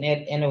CB12.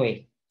 And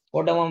anyway,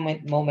 for the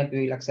moment,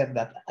 we will accept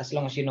that as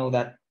long as you know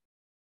that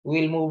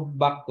we'll move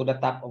back to the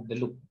top of the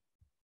loop.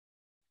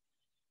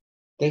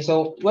 Okay,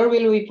 so where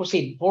will we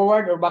proceed?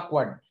 Forward or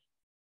backward?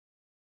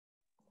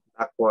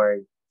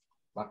 Backward.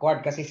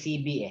 Backward kasi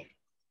CB eh.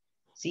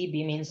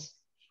 CB means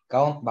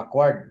count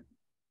backward.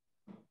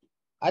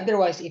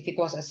 Otherwise, if it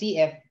was a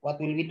CF,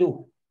 what will we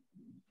do?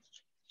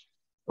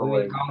 We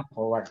will count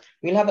forward.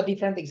 We'll have a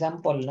different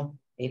example, no?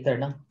 Later,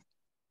 no?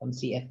 On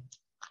CF.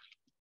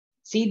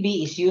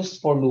 CB is used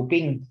for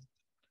looping.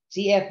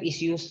 CF is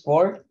used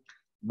for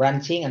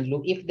branching and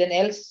loop. If then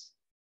else.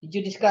 Did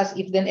you discuss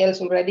if then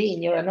else already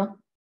in your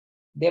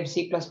Dev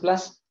C++?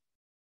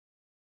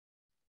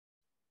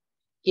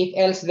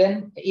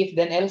 If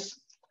then else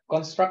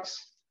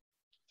constructs.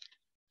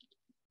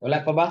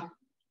 Wala pa ba?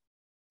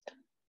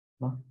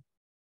 No?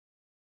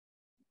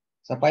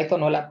 Sa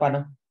Python wala pa,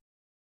 no?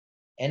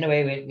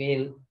 Anyway,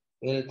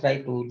 we'll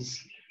try to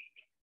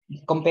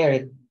compare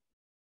it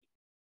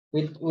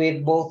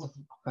with both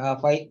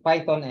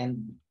Python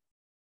and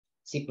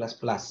C++,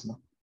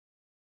 no?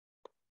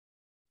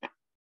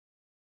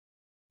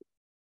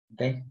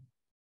 Okay.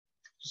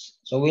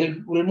 So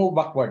we'll move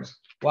backwards.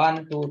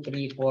 1, 2,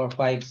 3, 4,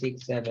 5,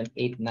 6, 7,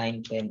 8,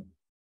 9, 10,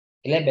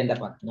 11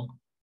 dapat, no?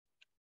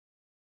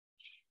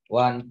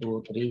 1,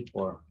 2, 3,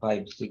 4,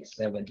 5, 6,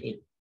 7,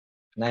 8,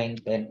 9,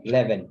 10,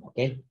 11.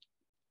 Okay.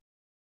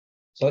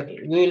 So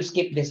we will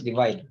skip this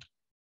divide.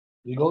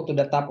 We go to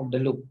the top of the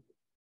loop,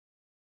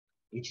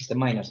 which is the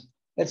minus.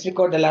 Let's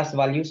record the last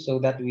values so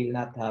that we will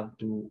not have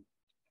to,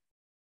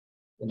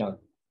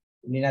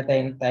 hindi na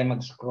tayo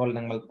mag-scroll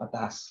ng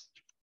mataas.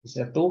 This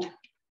is a 2.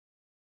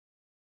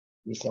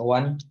 This is a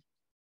 1.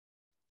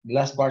 The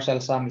last partial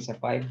sum is a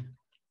 5.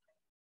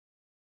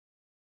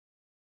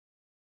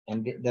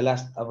 And the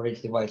last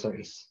average divisor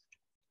is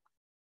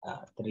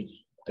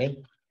 3.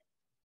 Okay?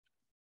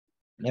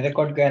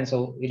 Ni-record ko yan,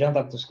 so we don't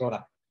have to scroll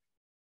up.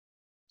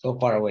 So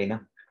far away na.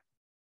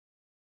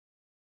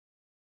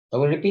 So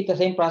we'll repeat the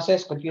same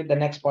process, compute the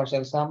next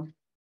partial sum.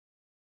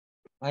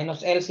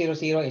 Minus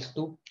L00 is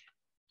 2.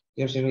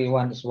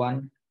 001 is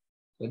 1.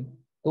 So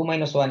 2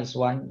 minus 1 is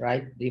 1,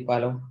 right? Do you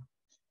follow?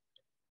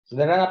 So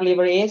the run-up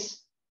lever is?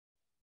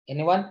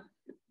 Anyone?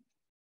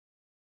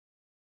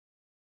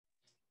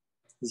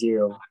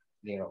 0.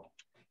 0.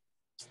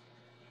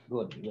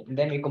 Good. And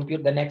then we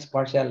compute the next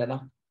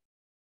partial,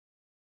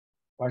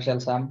 partial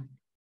sum.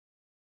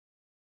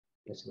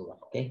 Let's go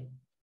back, okay?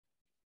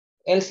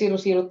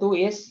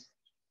 L002 is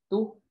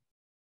 2.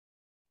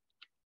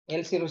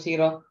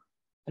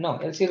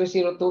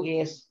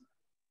 L002 is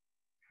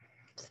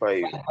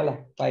 5.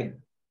 5.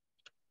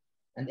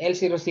 And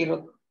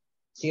L0000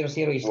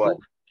 is 1.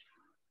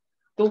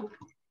 2.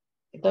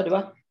 Ito, di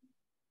ba?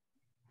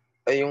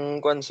 Ay,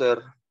 yung kwan, sir.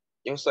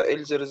 Yung sa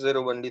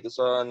L001 dito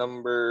sa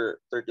number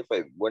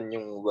 35, 1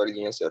 yung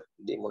value niya, sir.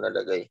 Hindi mo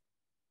nalagay.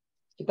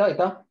 Ito.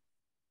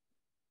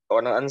 O,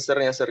 ang answer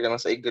niya, sir, ka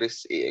sa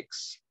egress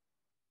AX.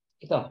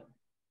 Ito.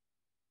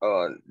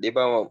 Di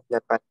ba,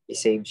 Dapat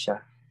i-save siya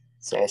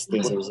sa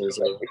ST000.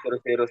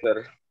 0, sir.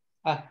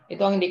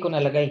 Ito ang hindi ko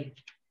nalagay.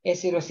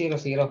 S000.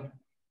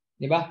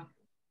 Di ba?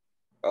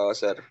 Oo,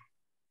 sir.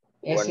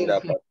 1 S0.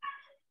 dapat.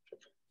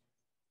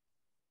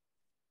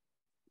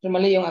 So,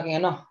 mali yung aking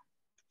ano.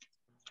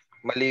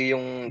 Mali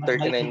yung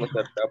 39 mo,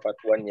 sir. Dapat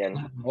 1 yan.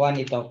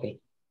 1 ito,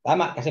 okay.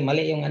 Tama, kasi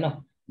mali yung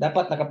ano.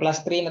 Dapat naka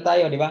plus 3 na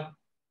tayo, di ba?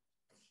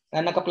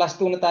 Naka plus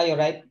 2 na tayo,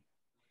 right?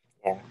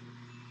 Yeah.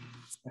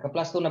 Naka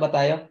plus 2 na ba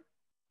tayo?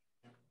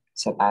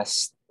 Sa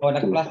past.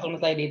 Naka plus 2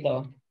 na tayo dito.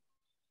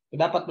 So,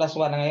 dapat plus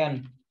 1 na ngayon.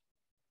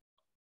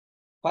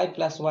 5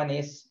 plus 1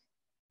 is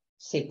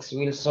 6.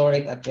 We'll store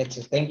it at let's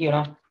thank you,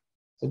 no?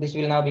 So this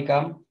will now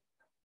become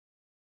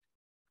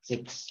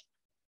 6.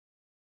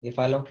 Do you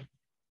follow?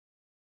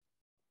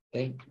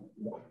 Okay.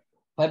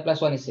 5 plus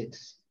 1 is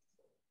 6.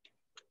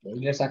 The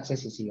egress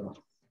access is 0.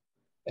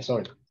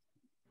 Sorry.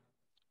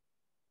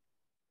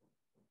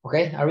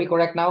 Okay, are we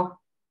correct now?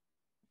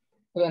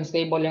 So,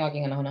 unstable yung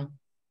aking ano na.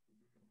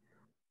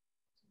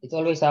 It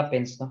always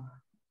happens, no?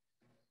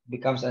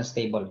 Becomes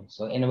unstable.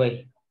 So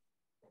anyway,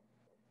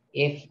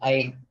 if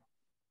I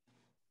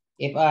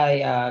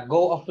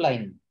go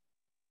offline,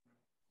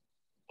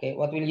 okay,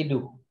 what will you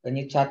do? Can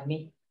you chat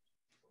me?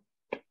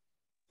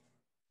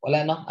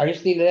 Wala, no? Are you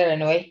still there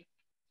anyway?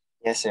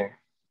 Yes, sir.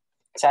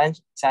 Saan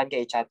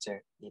kayo chat,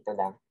 sir? Dito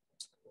lang.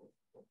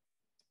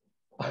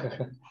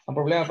 Ang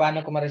problema,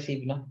 paano ko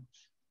ma-receive, no?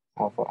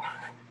 Opo.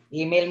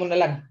 Email mo na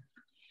lang.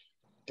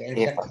 Okay,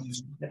 Yeah.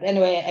 but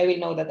anyway, I will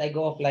know that I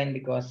go offline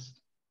because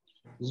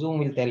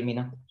Zoom will tell me,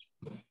 no?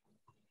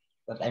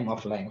 That I'm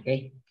offline,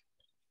 okay?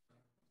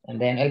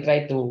 And then I'll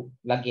try to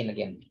log in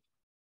again.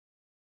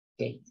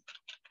 Okay.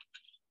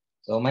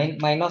 So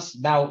minus,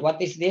 now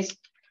what is this?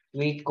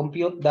 We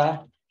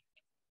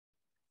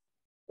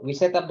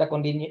set up the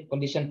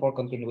condition for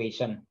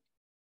continuation.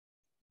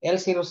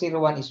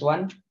 L001 is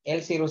 1.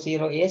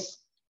 L00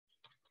 is,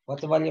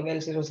 what's the value of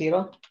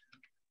L00?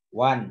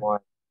 1.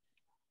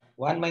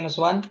 1 minus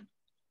 1?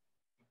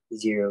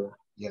 0.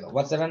 0.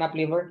 What's the run-up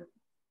lever?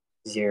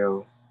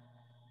 0.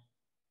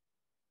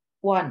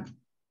 1.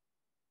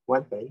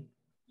 1 ba yun?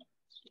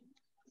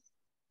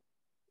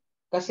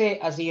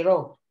 Kasi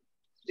 0.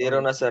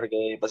 0 na, sir.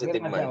 Kaya 0 positive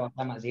na siya. man.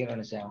 Tama, 0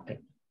 na siya.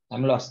 Okay.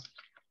 I'm lost.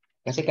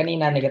 Kasi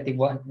kanina negative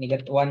 1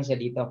 siya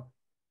dito.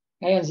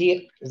 Ngayon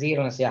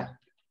 0 na siya.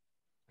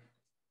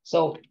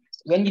 So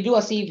when you do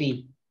a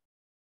CV,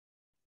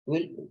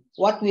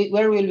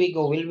 where will we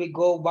go? Will we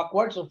go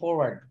backwards or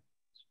forward?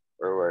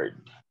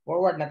 Forward.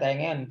 Forward na tayo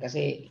ngayon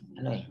kasi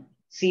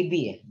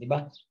CB di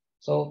ba?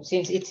 So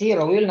since it's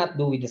 0, we will not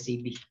do with the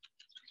CB.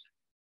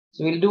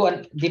 So we'll do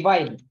a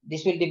divide.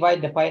 This will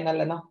divide the final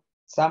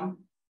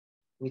sum,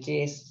 which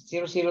is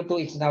 002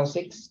 is now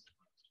 6.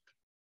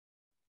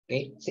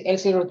 Okay,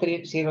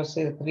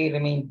 L03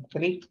 remain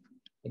 3.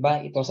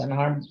 Diba? It was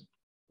unharmed.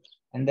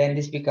 And then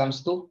this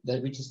becomes 2,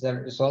 which is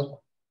the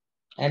result.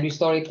 And we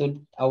store it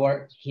to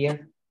our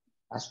here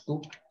as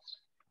 2.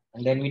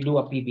 And then we do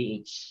a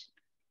PBH.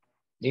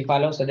 Do you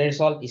follow? So the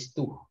result is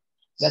 2.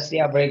 That's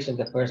the average of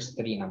the first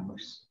 3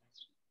 numbers.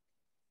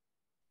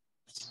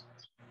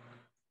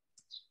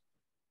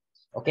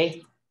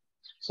 Okay?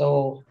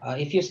 So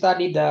if you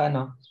study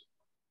the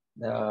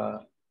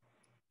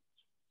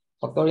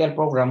factorial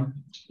program,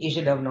 you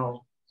should have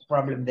no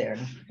problem there.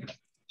 No?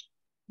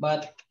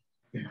 But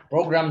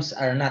programs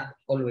are not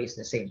always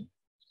the same.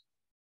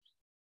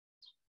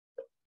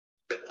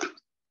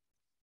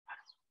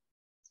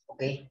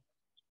 Okay.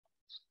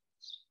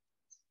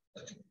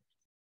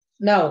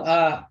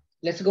 Now,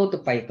 let's go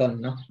to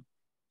Python, no?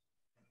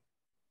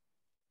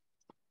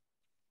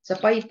 Sa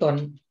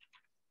Python,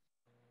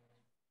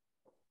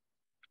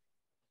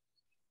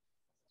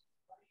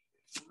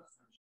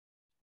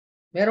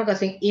 meron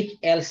kasing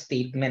if-else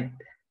statement.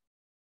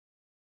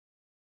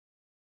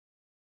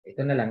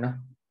 Ito na lang, no?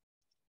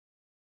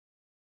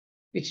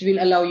 Which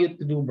will allow you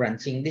to do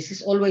branching. This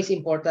is always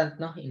important,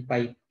 no?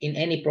 In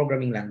any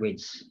programming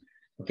language.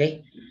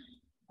 Okay?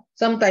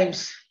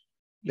 Sometimes,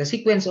 the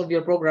sequence of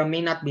your program may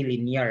not be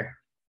linear.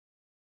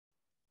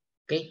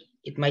 Okay?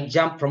 It might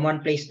jump from one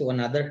place to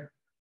another,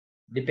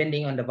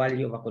 depending on the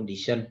value of a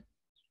condition.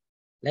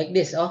 Like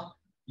this,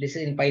 this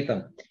is in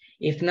Python.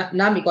 If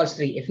num equals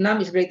 3, if num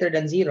is greater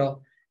than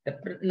 0, the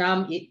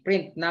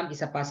print num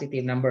is a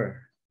positive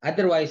number.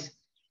 Otherwise,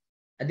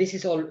 this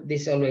is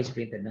always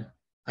printed. No?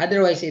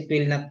 Otherwise, it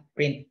will not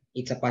print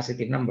it's a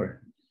positive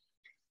number.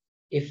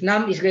 If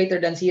num is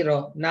greater than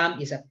 0, num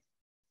is a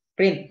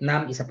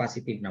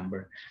positive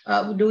number.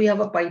 Do we have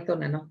a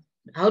Python?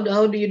 How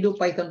do you do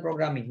Python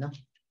programming? No?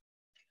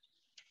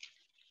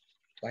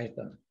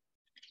 Python.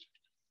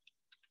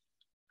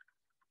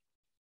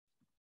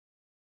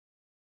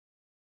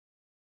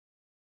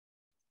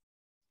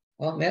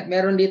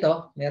 Meron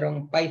dito,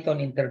 merong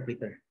Python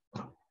interpreter.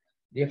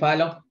 Do you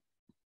follow?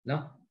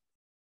 No?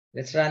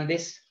 Let's run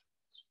this.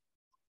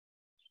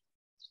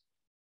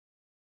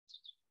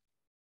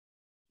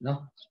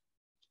 No?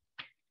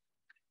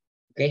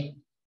 Okay.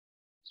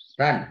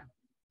 Run.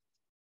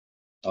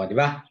 Oh, di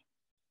ba?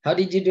 How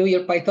did you do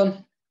your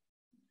Python?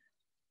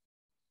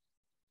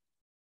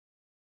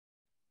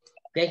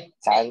 Okay.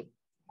 Saan?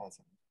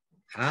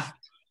 Ha?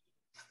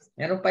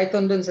 Meron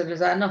Python dun sa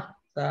ano,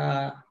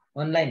 sa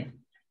online.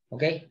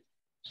 Okay?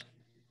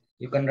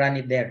 You can run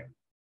it there.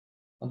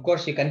 Of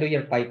course, you can do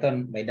your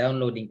Python by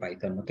downloading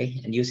Python,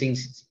 okay? And using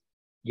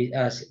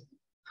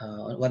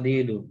what do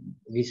you do?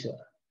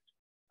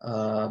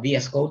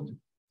 VS Code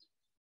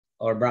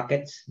or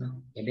brackets,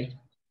 no? Okay.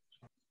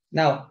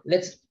 Now,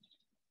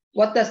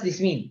 what does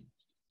this mean?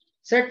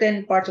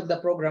 Certain parts of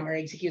the program are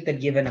executed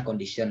given a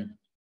condition.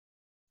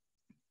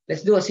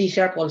 Let's do a C#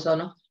 also,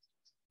 no?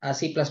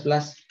 C++.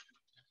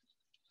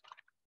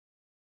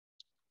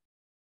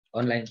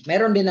 Online.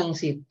 Meron din ng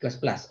C++.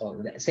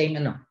 Oh, same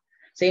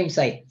same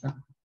site, no?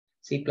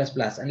 C++.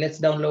 And let's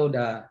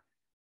download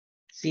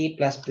C++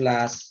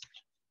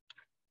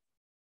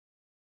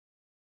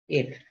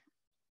 if.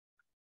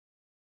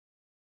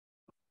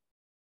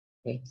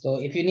 Okay. So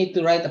if you need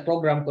to write a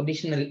program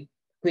conditional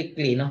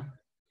quickly, no?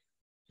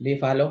 Do you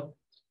follow?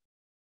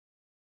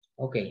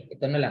 Okay,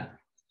 ito na lang.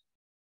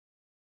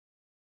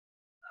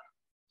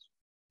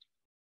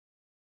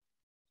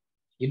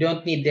 You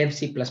don't need dev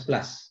C++.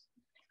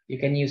 You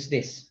can use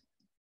this.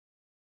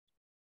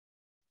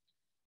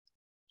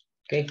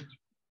 Okay,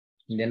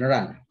 and then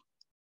run.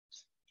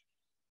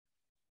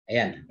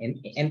 Ayan,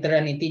 enter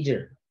an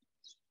integer.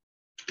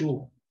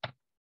 2.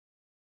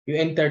 You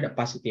entered a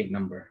positive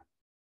number.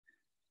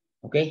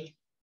 Okay,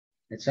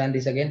 let's run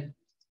this again.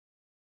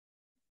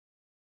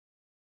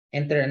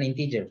 Enter an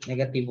integer,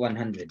 negative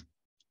 100.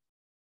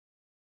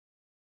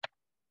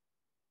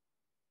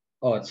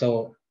 Oh,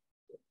 so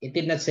it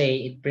did not say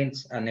it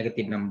prints a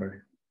negative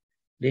number.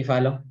 Do you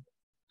follow?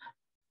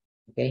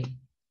 Okay.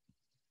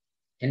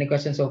 Any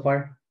questions so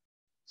far?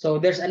 So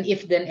there's an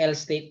if then else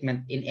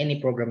statement in any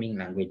programming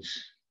language.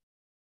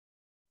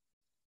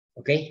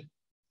 Okay.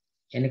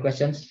 Any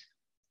questions?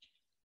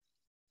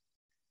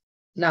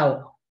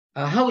 Now,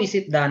 how is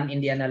it done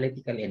in the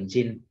analytical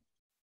engine?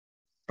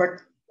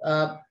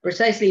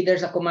 Precisely,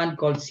 there's a command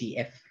called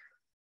CF.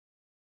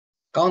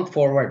 Count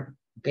forward.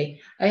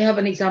 Okay. I have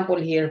an example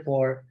here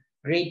for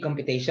grade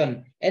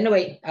computation.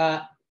 Anyway,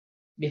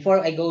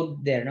 before I go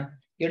there, no,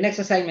 your next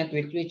assignment,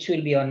 which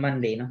will be on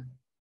Monday, no,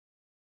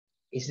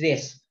 is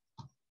this.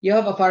 You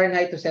have a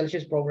Fahrenheit to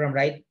Celsius program,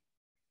 right?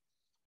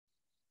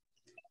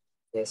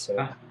 Yes,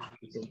 sir.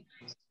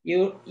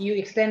 You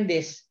extend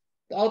this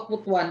to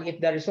output 1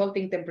 if the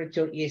resulting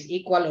temperature is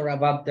equal or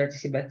above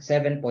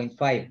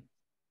 37.5.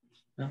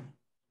 No?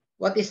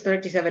 What is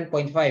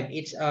 37.5?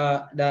 It's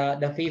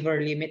the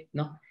fever limit,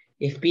 no?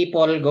 If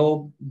people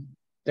go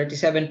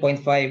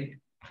 37.5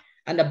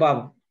 and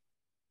above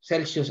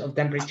Celsius of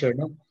temperature,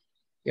 no,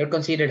 you're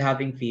considered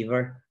having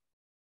fever.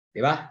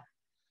 Diba?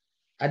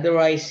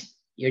 Otherwise,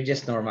 you're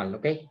just normal,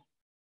 okay?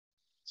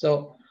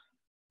 So,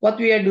 what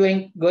we are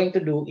going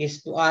to do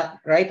is to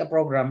write a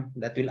program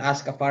that will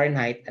ask a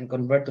Fahrenheit and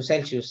convert to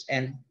Celsius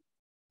and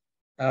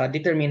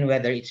determine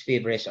whether it's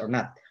feverish or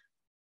not.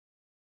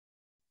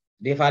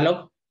 Do you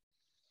follow?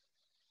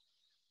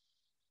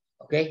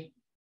 Okay.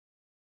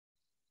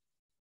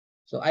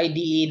 So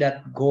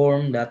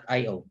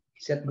ide.gorm.io.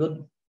 Is that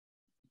good?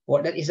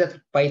 What is that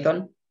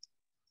Python?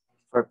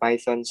 For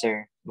Python,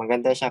 sir.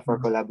 Maganda siya for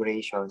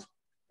collaboration.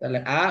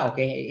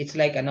 Okay. It's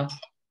like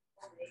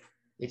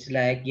it's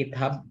like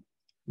GitHub.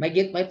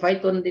 My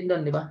Python din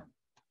doon, di ba?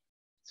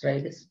 Let's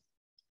try this.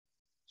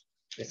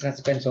 Let's not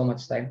spend so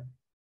much time.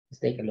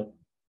 Let's take a look.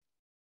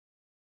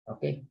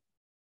 Okay.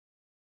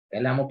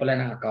 Kailangan mo pala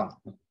ng account.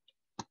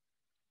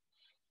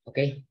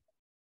 Okay.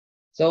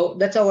 So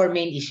that's our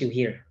main issue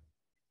here.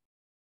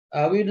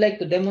 We would like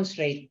to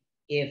demonstrate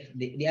if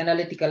the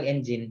analytical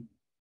engine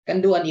can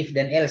do an if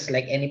then else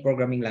like any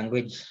programming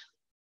language.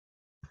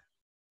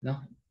 No?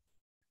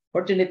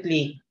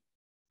 Fortunately,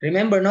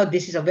 remember, no,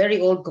 this is a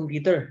very old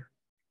computer,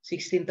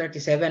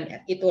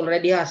 1637. It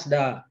already has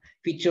the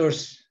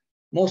features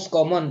most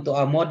common to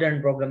a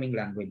modern programming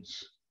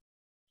language.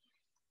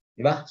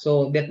 Diba?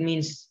 So that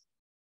means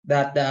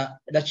that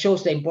that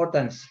shows the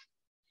importance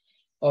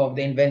of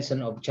the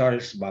invention of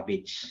Charles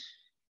Babbage.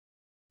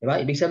 Diba?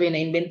 Ibig sabihin,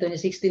 na-invento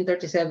niya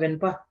 1637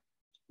 pa.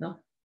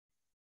 No?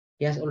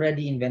 He has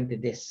already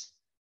invented this.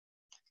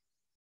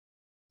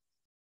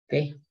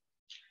 Okay?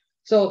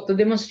 So, to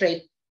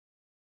demonstrate,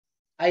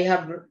 I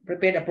have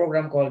prepared a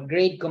program called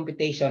Grade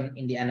Computation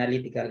in the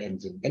Analytical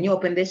Engine. Can you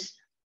open this?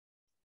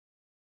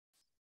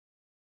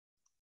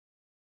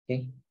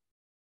 Okay.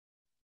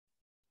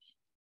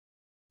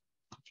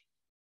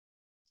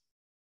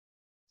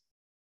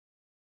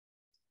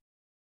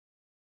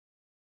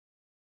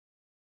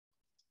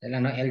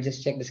 I'll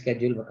just check the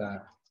schedule.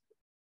 Baka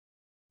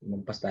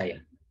magpas tayo.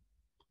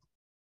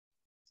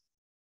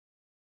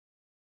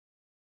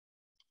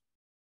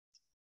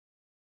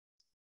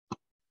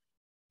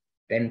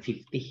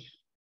 $10.50.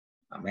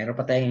 Mayroon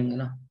pa tayong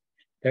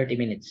 30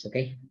 minutes,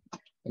 okay?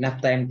 Enough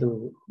time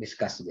to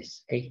discuss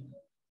this, okay?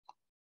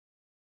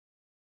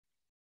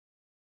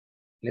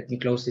 Let me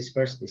close this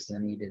first. This is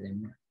not needed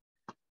anymore.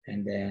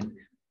 And then,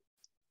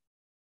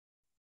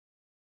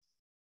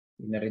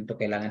 hindi na rin ito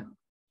kailangan.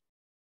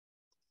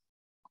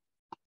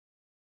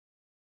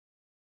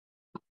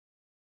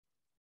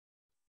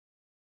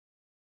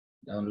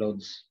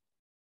 Downloads.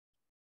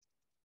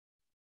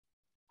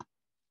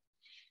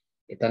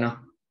 Ito na.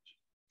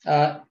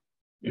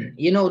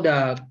 You know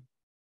the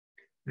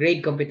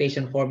grade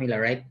computation formula,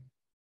 right?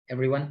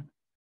 Everyone?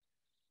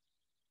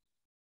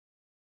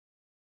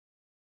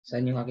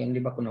 Saan yung aking,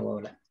 di ba ko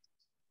nawawala?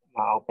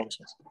 Ma-open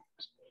siya.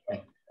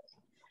 Okay.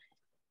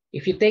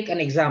 If you take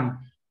an exam,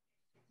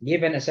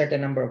 given a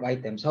certain number of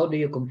items, how do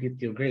you compute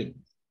your grade?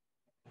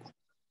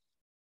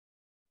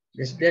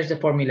 There's the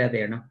formula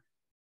there, no?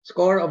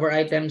 Score over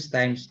items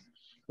times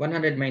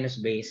 100 minus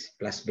base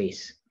plus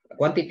base.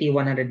 Quantity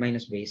 100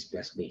 minus base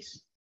plus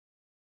base.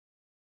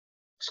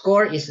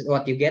 Score is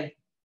what you get.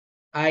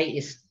 I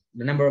is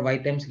the number of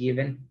items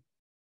given.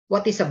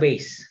 What is a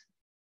base?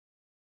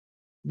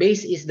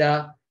 Base is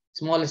the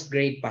smallest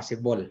grade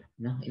possible.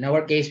 No? In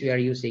our case, we are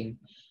using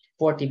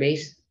 40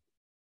 base.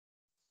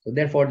 So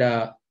therefore,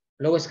 the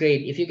lowest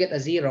grade, if you get a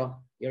 0,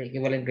 your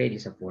equivalent grade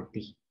is a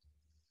 40.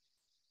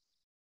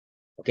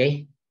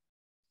 Okay?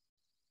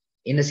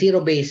 In a zero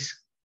base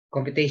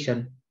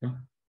computation, no,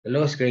 the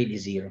lowest grade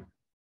is 0.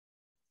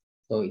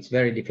 So it's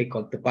very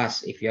difficult to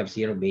pass if you have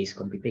zero base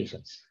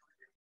computations.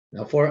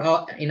 Now,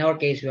 in our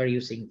case, we are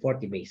using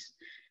 40 base.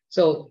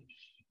 So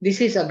this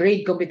is a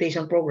grade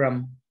computation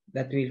program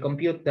that will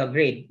compute the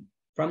grade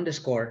from the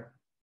score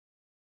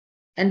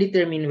and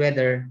determine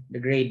whether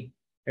the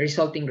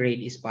resulting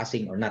grade is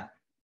passing or not.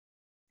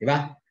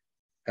 Diba?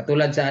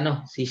 Katulad sa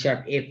C#,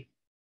 if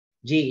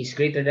G is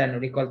greater than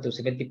or equal to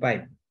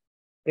 75,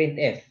 print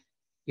F,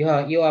 you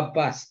have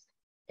passed,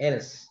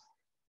 else,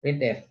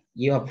 print F,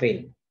 you have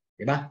failed.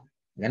 Diba?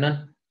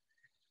 Ganon.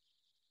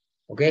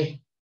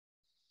 Okay?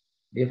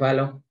 Do you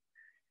follow?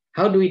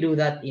 How do we do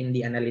that in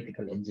the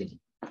analytical engine?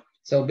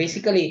 So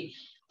basically,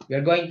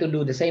 we're going to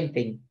do the same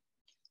thing.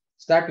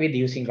 Start with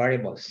using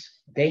variables.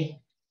 Okay?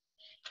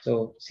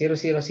 So 0,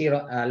 0,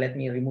 0. Let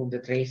me remove the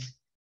trace.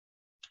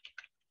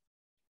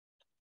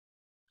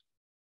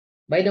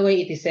 By the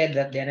way, it is said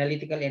that the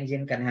analytical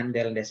engine can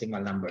handle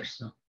decimal numbers.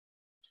 No?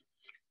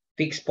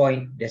 Fixed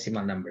point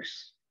decimal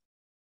numbers.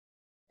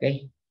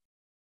 Okay?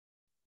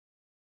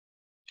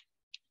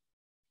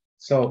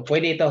 So,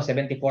 pwede ito,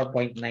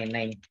 74.99.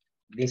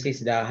 This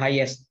is the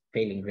highest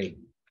failing grade.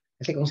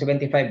 Kasi kung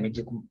 75,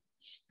 medyo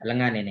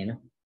alanganin,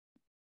 no?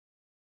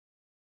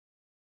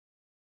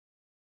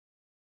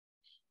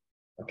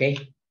 Okay?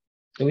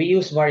 So, we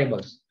use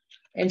variables.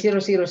 And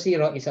 0, 0,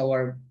 0 is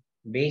our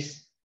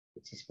base,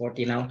 which is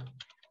 40 now.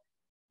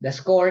 The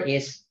score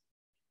is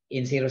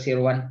in 0,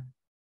 0, 1.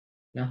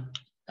 No?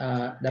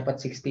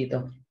 Dapat 60 ito.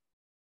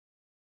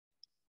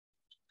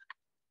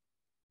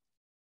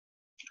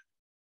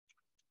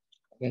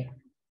 Okay.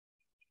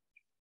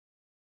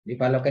 Di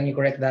follow, can you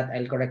correct that?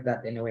 I'll correct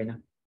that anyway.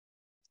 No?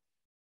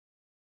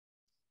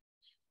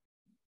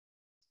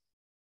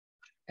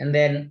 And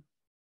then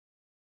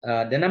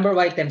the number of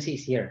items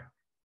is here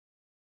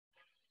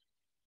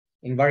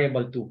in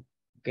variable 2.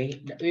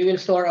 Okay. We will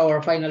store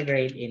our final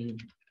grade in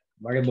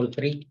variable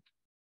 3.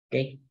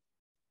 Okay.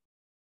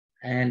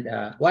 And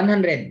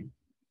 100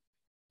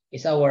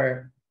 is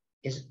our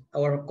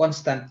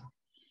constant,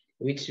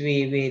 which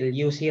we will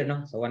use here.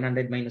 No? So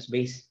 100 minus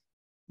base.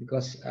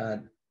 Because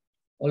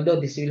although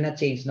this will not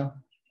change, no,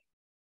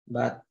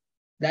 but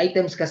the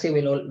items kasi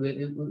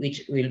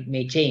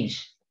may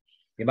change,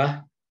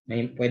 diba?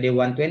 Pwede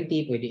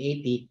 120, pwede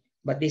 80,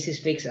 but this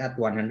is fixed at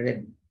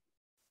 100.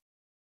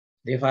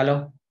 Do you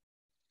follow?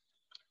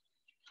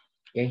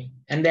 Okay,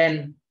 and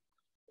then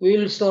we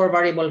will store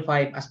variable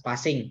 5 as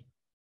passing.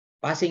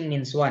 Passing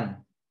means 1.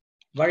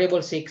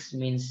 Variable 6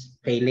 means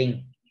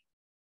failing.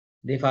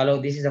 Do you follow?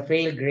 This is a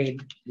fail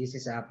grade. This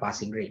is a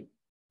passing grade.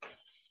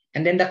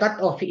 And then the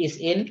cutoff is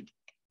in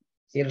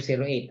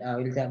 008.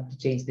 We'll have to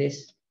change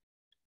this.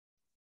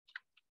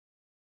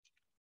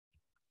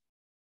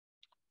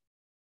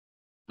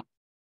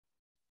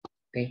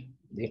 Okay,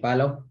 do you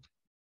follow?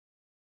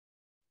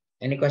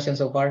 Any questions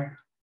so far?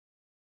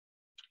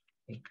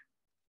 Okay.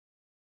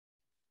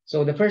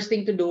 So the first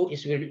thing to do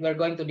is we're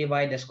going to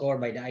divide the score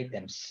by the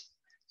items.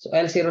 So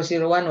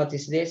L001, what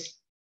is this?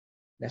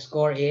 The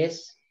score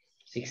is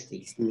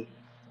 60.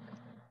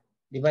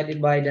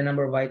 Divided by the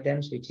number of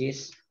items, which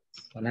is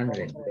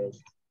 100.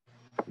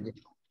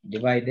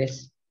 Divide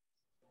this.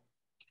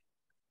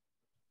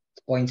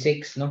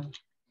 0.6, no?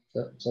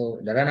 So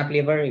the run-up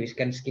lever, we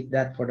can skip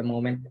that for the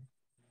moment.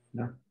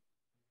 No?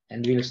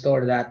 And we'll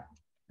store that,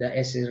 the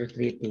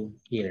S03 to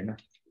here, no?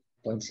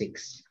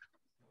 0.6.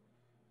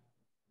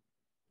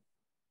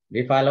 Do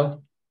you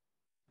follow?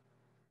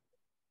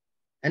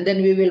 And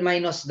then we will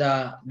minus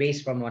the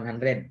base from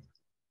 100.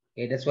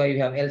 Okay, that's why we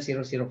have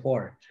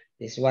L004.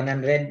 This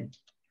 100.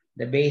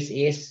 The base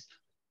is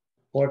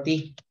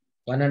 40.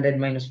 100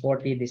 minus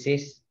 40, this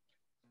is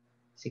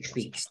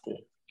 60.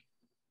 60.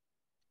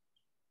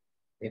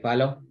 You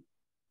follow?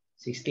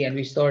 60, and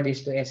we store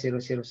this to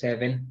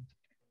S007.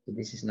 So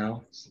this is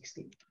now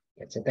 60.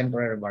 It's a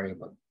temporary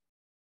variable.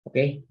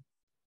 Okay.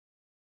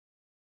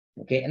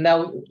 Okay, and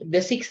now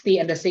the 60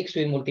 and the 6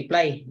 will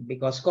multiply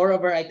because core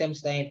over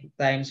items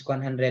times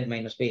 100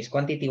 minus base,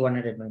 quantity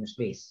 100 minus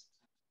base.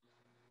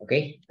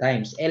 Okay,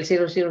 times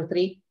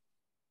L003.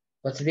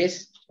 What's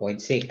this?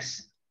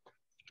 0.6.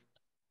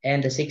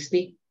 And the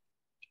 60.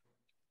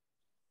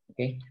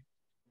 Okay,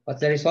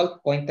 what's the result?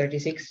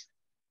 0.36.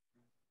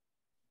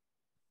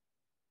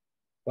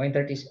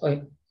 0.30.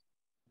 Oh,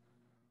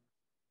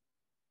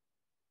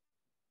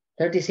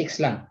 36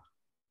 lang.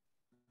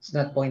 It's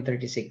not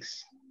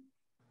 0.36.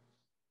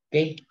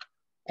 Okay,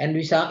 and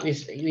we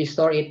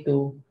store it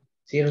to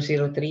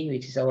 003,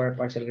 which is our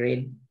partial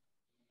grade.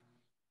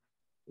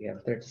 We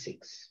have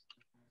 36.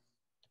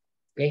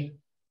 Okay,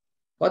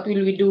 what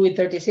will we do with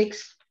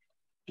 36?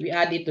 We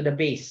add it to the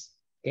base.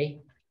 Okay,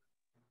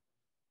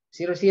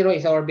 00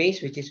 is our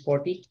base, which is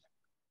 40,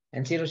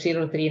 and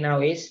 003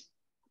 now is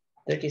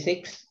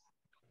 36,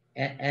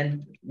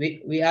 and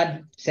we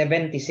add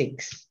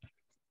 76.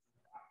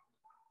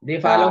 Do you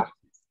follow?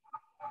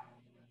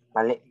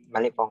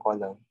 Mali pong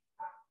column.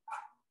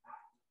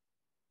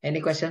 Any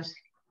questions?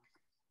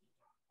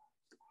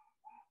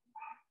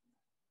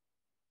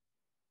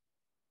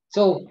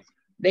 So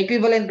the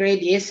equivalent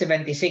grade is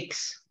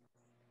 76.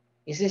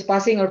 Is this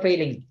passing or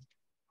failing?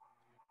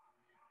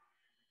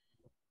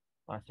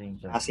 Passing,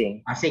 sir.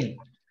 Passing. Passing.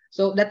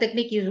 So the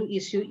technique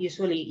is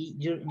usually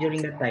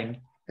during that time,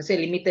 kasi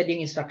limited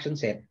yung instruction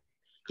set,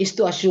 is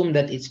to assume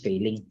that it's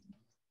failing.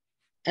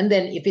 And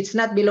then if it's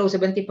not below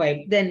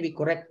 75, then we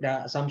correct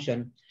the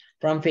assumption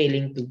from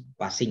failing to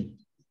passing.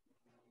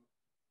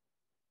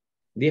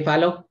 Do you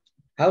follow?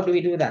 How do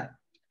we do that?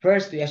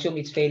 First, we assume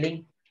it's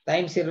failing.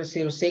 Times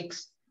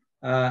 006.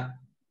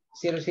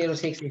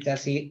 006 is a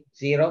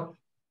 0.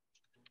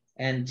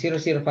 And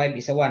 005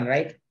 is a 1,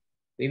 right?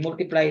 We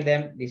multiply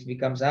them. This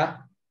becomes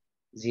a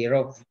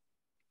 0.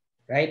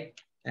 Right?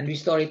 And we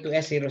store it to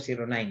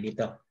S009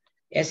 dito.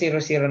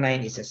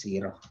 S009 is a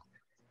 0.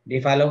 Do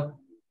you follow?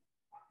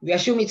 We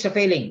assume it's a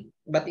failing.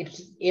 But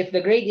if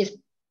the grade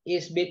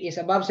is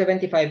above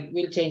 75,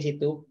 we'll change it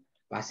to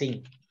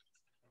passing.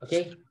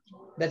 Okay?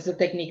 That's the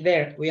technique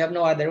there. We have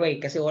no other way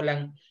kasi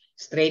walang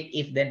straight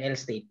if then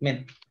else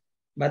statement.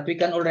 But we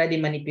can already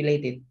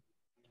manipulate it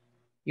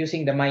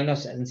using the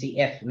minus and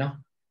CF, no?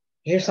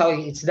 Here's how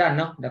it's done,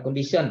 no? The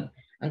condition.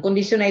 Ang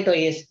condition na ito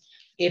is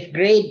if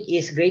grade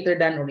is greater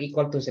than or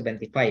equal to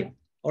 75.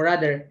 Or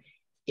rather,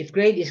 if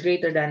grade is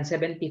greater than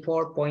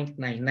 74.99.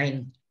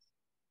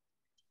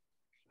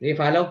 Do you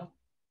follow?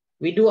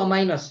 We do a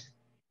minus.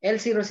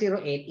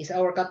 L008 is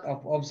our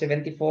cutoff of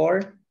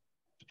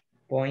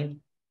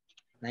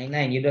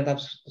 74.99. You don't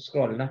have to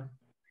scroll, no?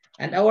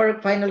 And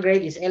our final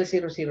grade is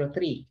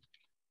L003.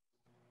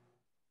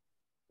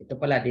 Ito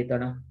pala dito,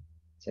 no?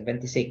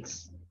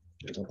 76.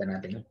 Ikutan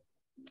natin, no?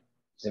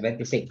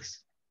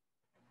 76.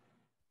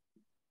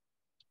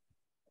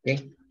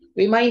 Okay?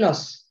 We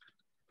minus.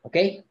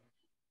 Okay?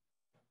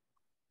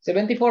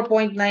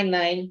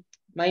 74.99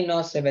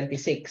 minus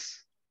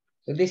 76.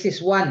 So this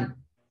is 1.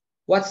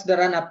 What's the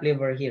run-up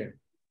lever here?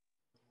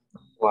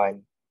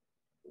 1.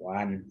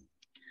 1.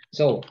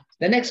 So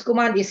the next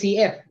command is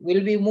CF.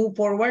 Will we move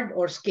forward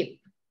or skip?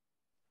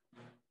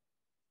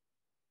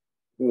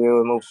 We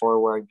will move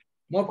forward.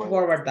 Move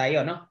forward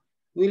tayo, no?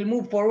 We'll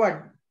move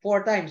forward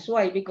 4 times.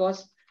 Why?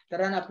 Because the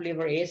run-up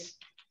lever is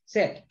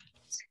set.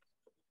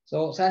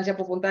 So saan siya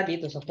pupunta?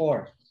 Dito sa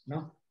 4,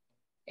 no?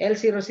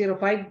 L005,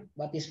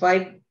 what is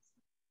 5?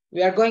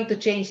 We are going to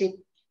change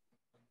it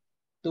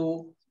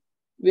to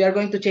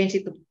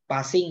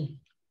passing.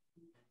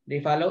 Do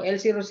you follow?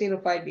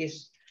 L005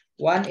 is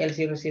 1,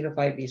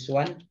 L005 is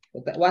 1.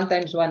 1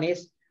 times 1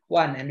 is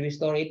 1, and we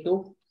store it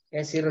to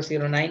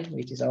S009,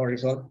 which is our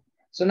result.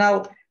 So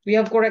now we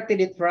have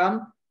corrected it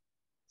from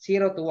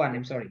 0 to 1.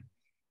 I'm sorry.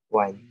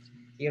 1.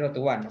 0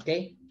 to 1,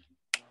 okay?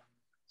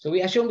 So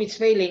we assume it's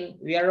failing.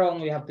 We are wrong.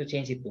 We have to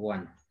change it to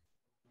 1.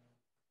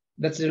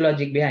 That's the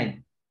logic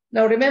behind.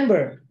 Now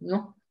remember,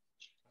 no?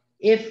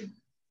 If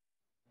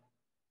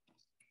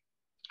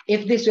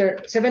this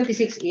were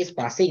 76 is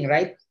passing,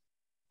 right?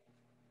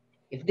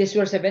 If this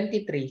were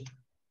 73,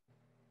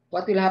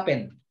 what will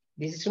happen?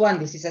 This is 1,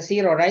 this is a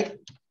 0, right?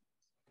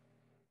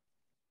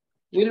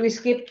 Will we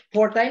skip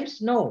 4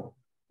 times? No.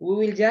 We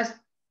will just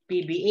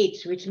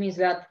PBH, which means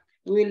that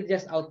we will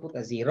just output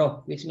a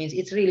 0, which means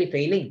it's really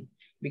failing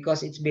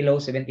because it's below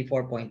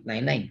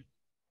 74.99.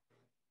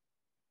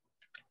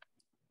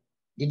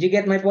 Did you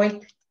get my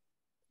point?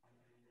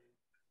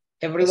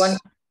 Everyone? Yes.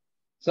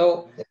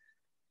 So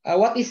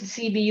what is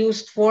CB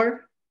used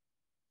for?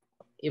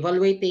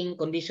 Evaluating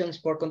conditions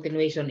for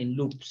continuation in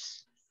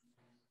loops.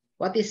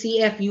 What is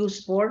CF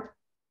used for?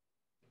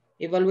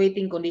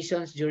 Evaluating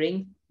conditions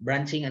during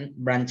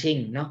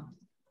branching, no?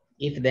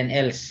 If then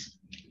else.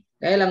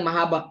 Kaya lang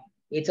mahaba.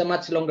 It's a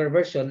much longer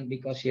version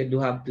because you do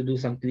have to do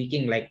some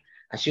tweaking, like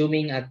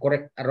assuming a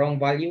wrong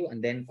value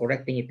and then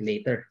correcting it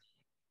later.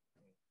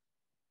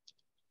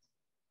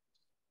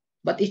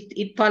 but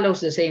it follows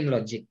the same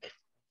logic.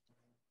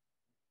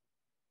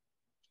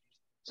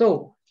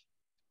 So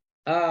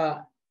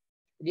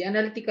the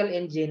analytical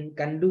engine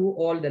can do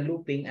all the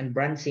looping and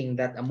branching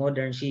that a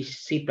modern C++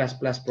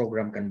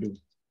 program can do.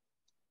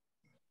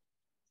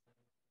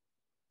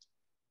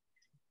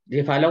 Do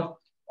you follow?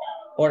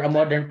 Or a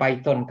modern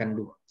Python can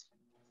do.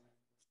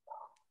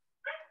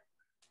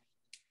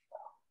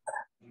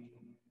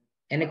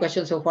 Any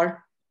questions so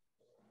far?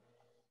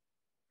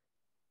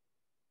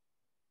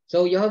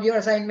 So you have your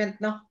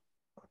assignment now.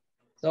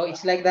 So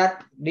it's like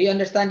that. Do you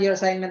understand your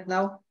assignment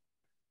now?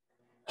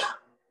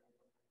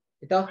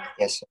 Ito?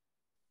 Yes, sir.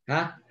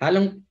 Ha?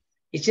 Halong,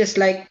 it's just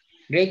like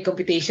grade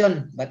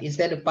computation, but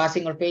instead of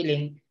passing or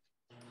failing,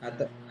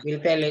 we'll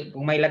tell you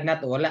kung may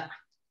lagnat o wala.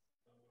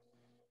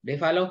 Do you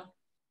follow?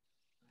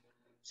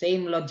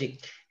 Same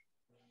logic.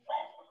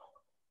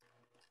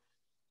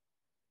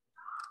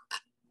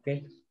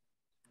 Okay.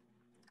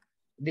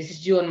 This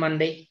is due on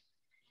Monday.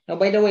 Now,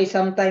 by the way,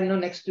 sometime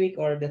next week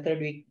or the third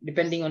week,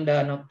 depending on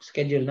the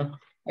schedule,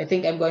 I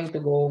think I'm going to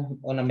go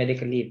on a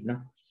medical leave.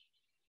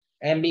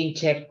 I'm being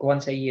checked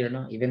once a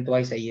year, even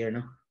twice a year,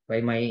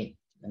 by my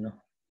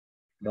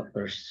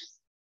doctors.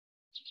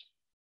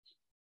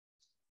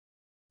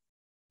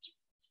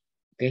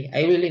 Okay,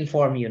 I will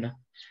inform you.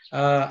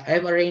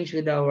 I've arranged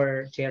with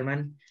our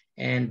chairman,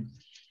 and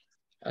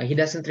he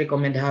doesn't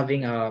recommend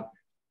having a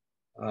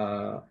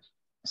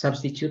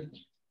substitute.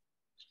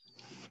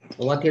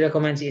 So what he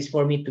recommends is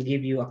for me to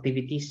give you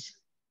activities.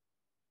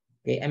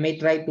 Okay, I may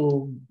try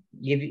to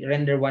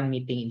render one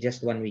meeting in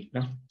just 1 week,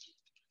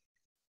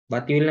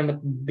 but you will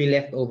not be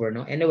left over,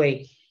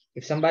 Anyway,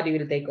 if somebody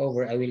will take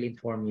over, I will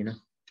inform you,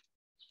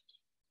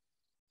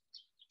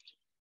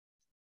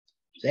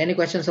 So any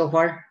questions so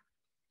far?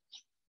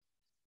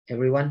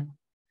 Everyone?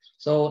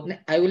 So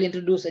I will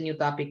introduce a new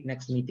topic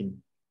next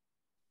meeting.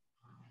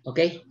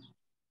 Okay?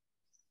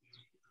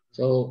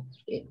 So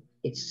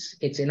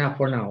it's enough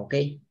for now,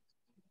 okay?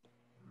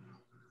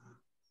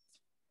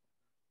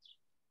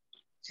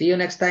 See you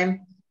next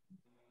time.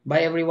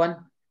 Bye,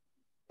 everyone.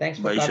 Thanks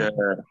for Bye, coming.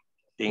 sir.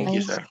 Thank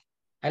you, Thanks. sir.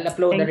 I'll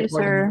upload the Thank you,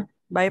 recording. sir.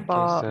 Bye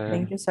po. sir.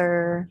 Thank you,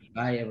 sir.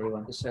 Bye,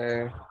 everyone. Yes,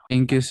 sir.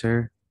 Thank you,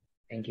 sir.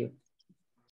 Thank you.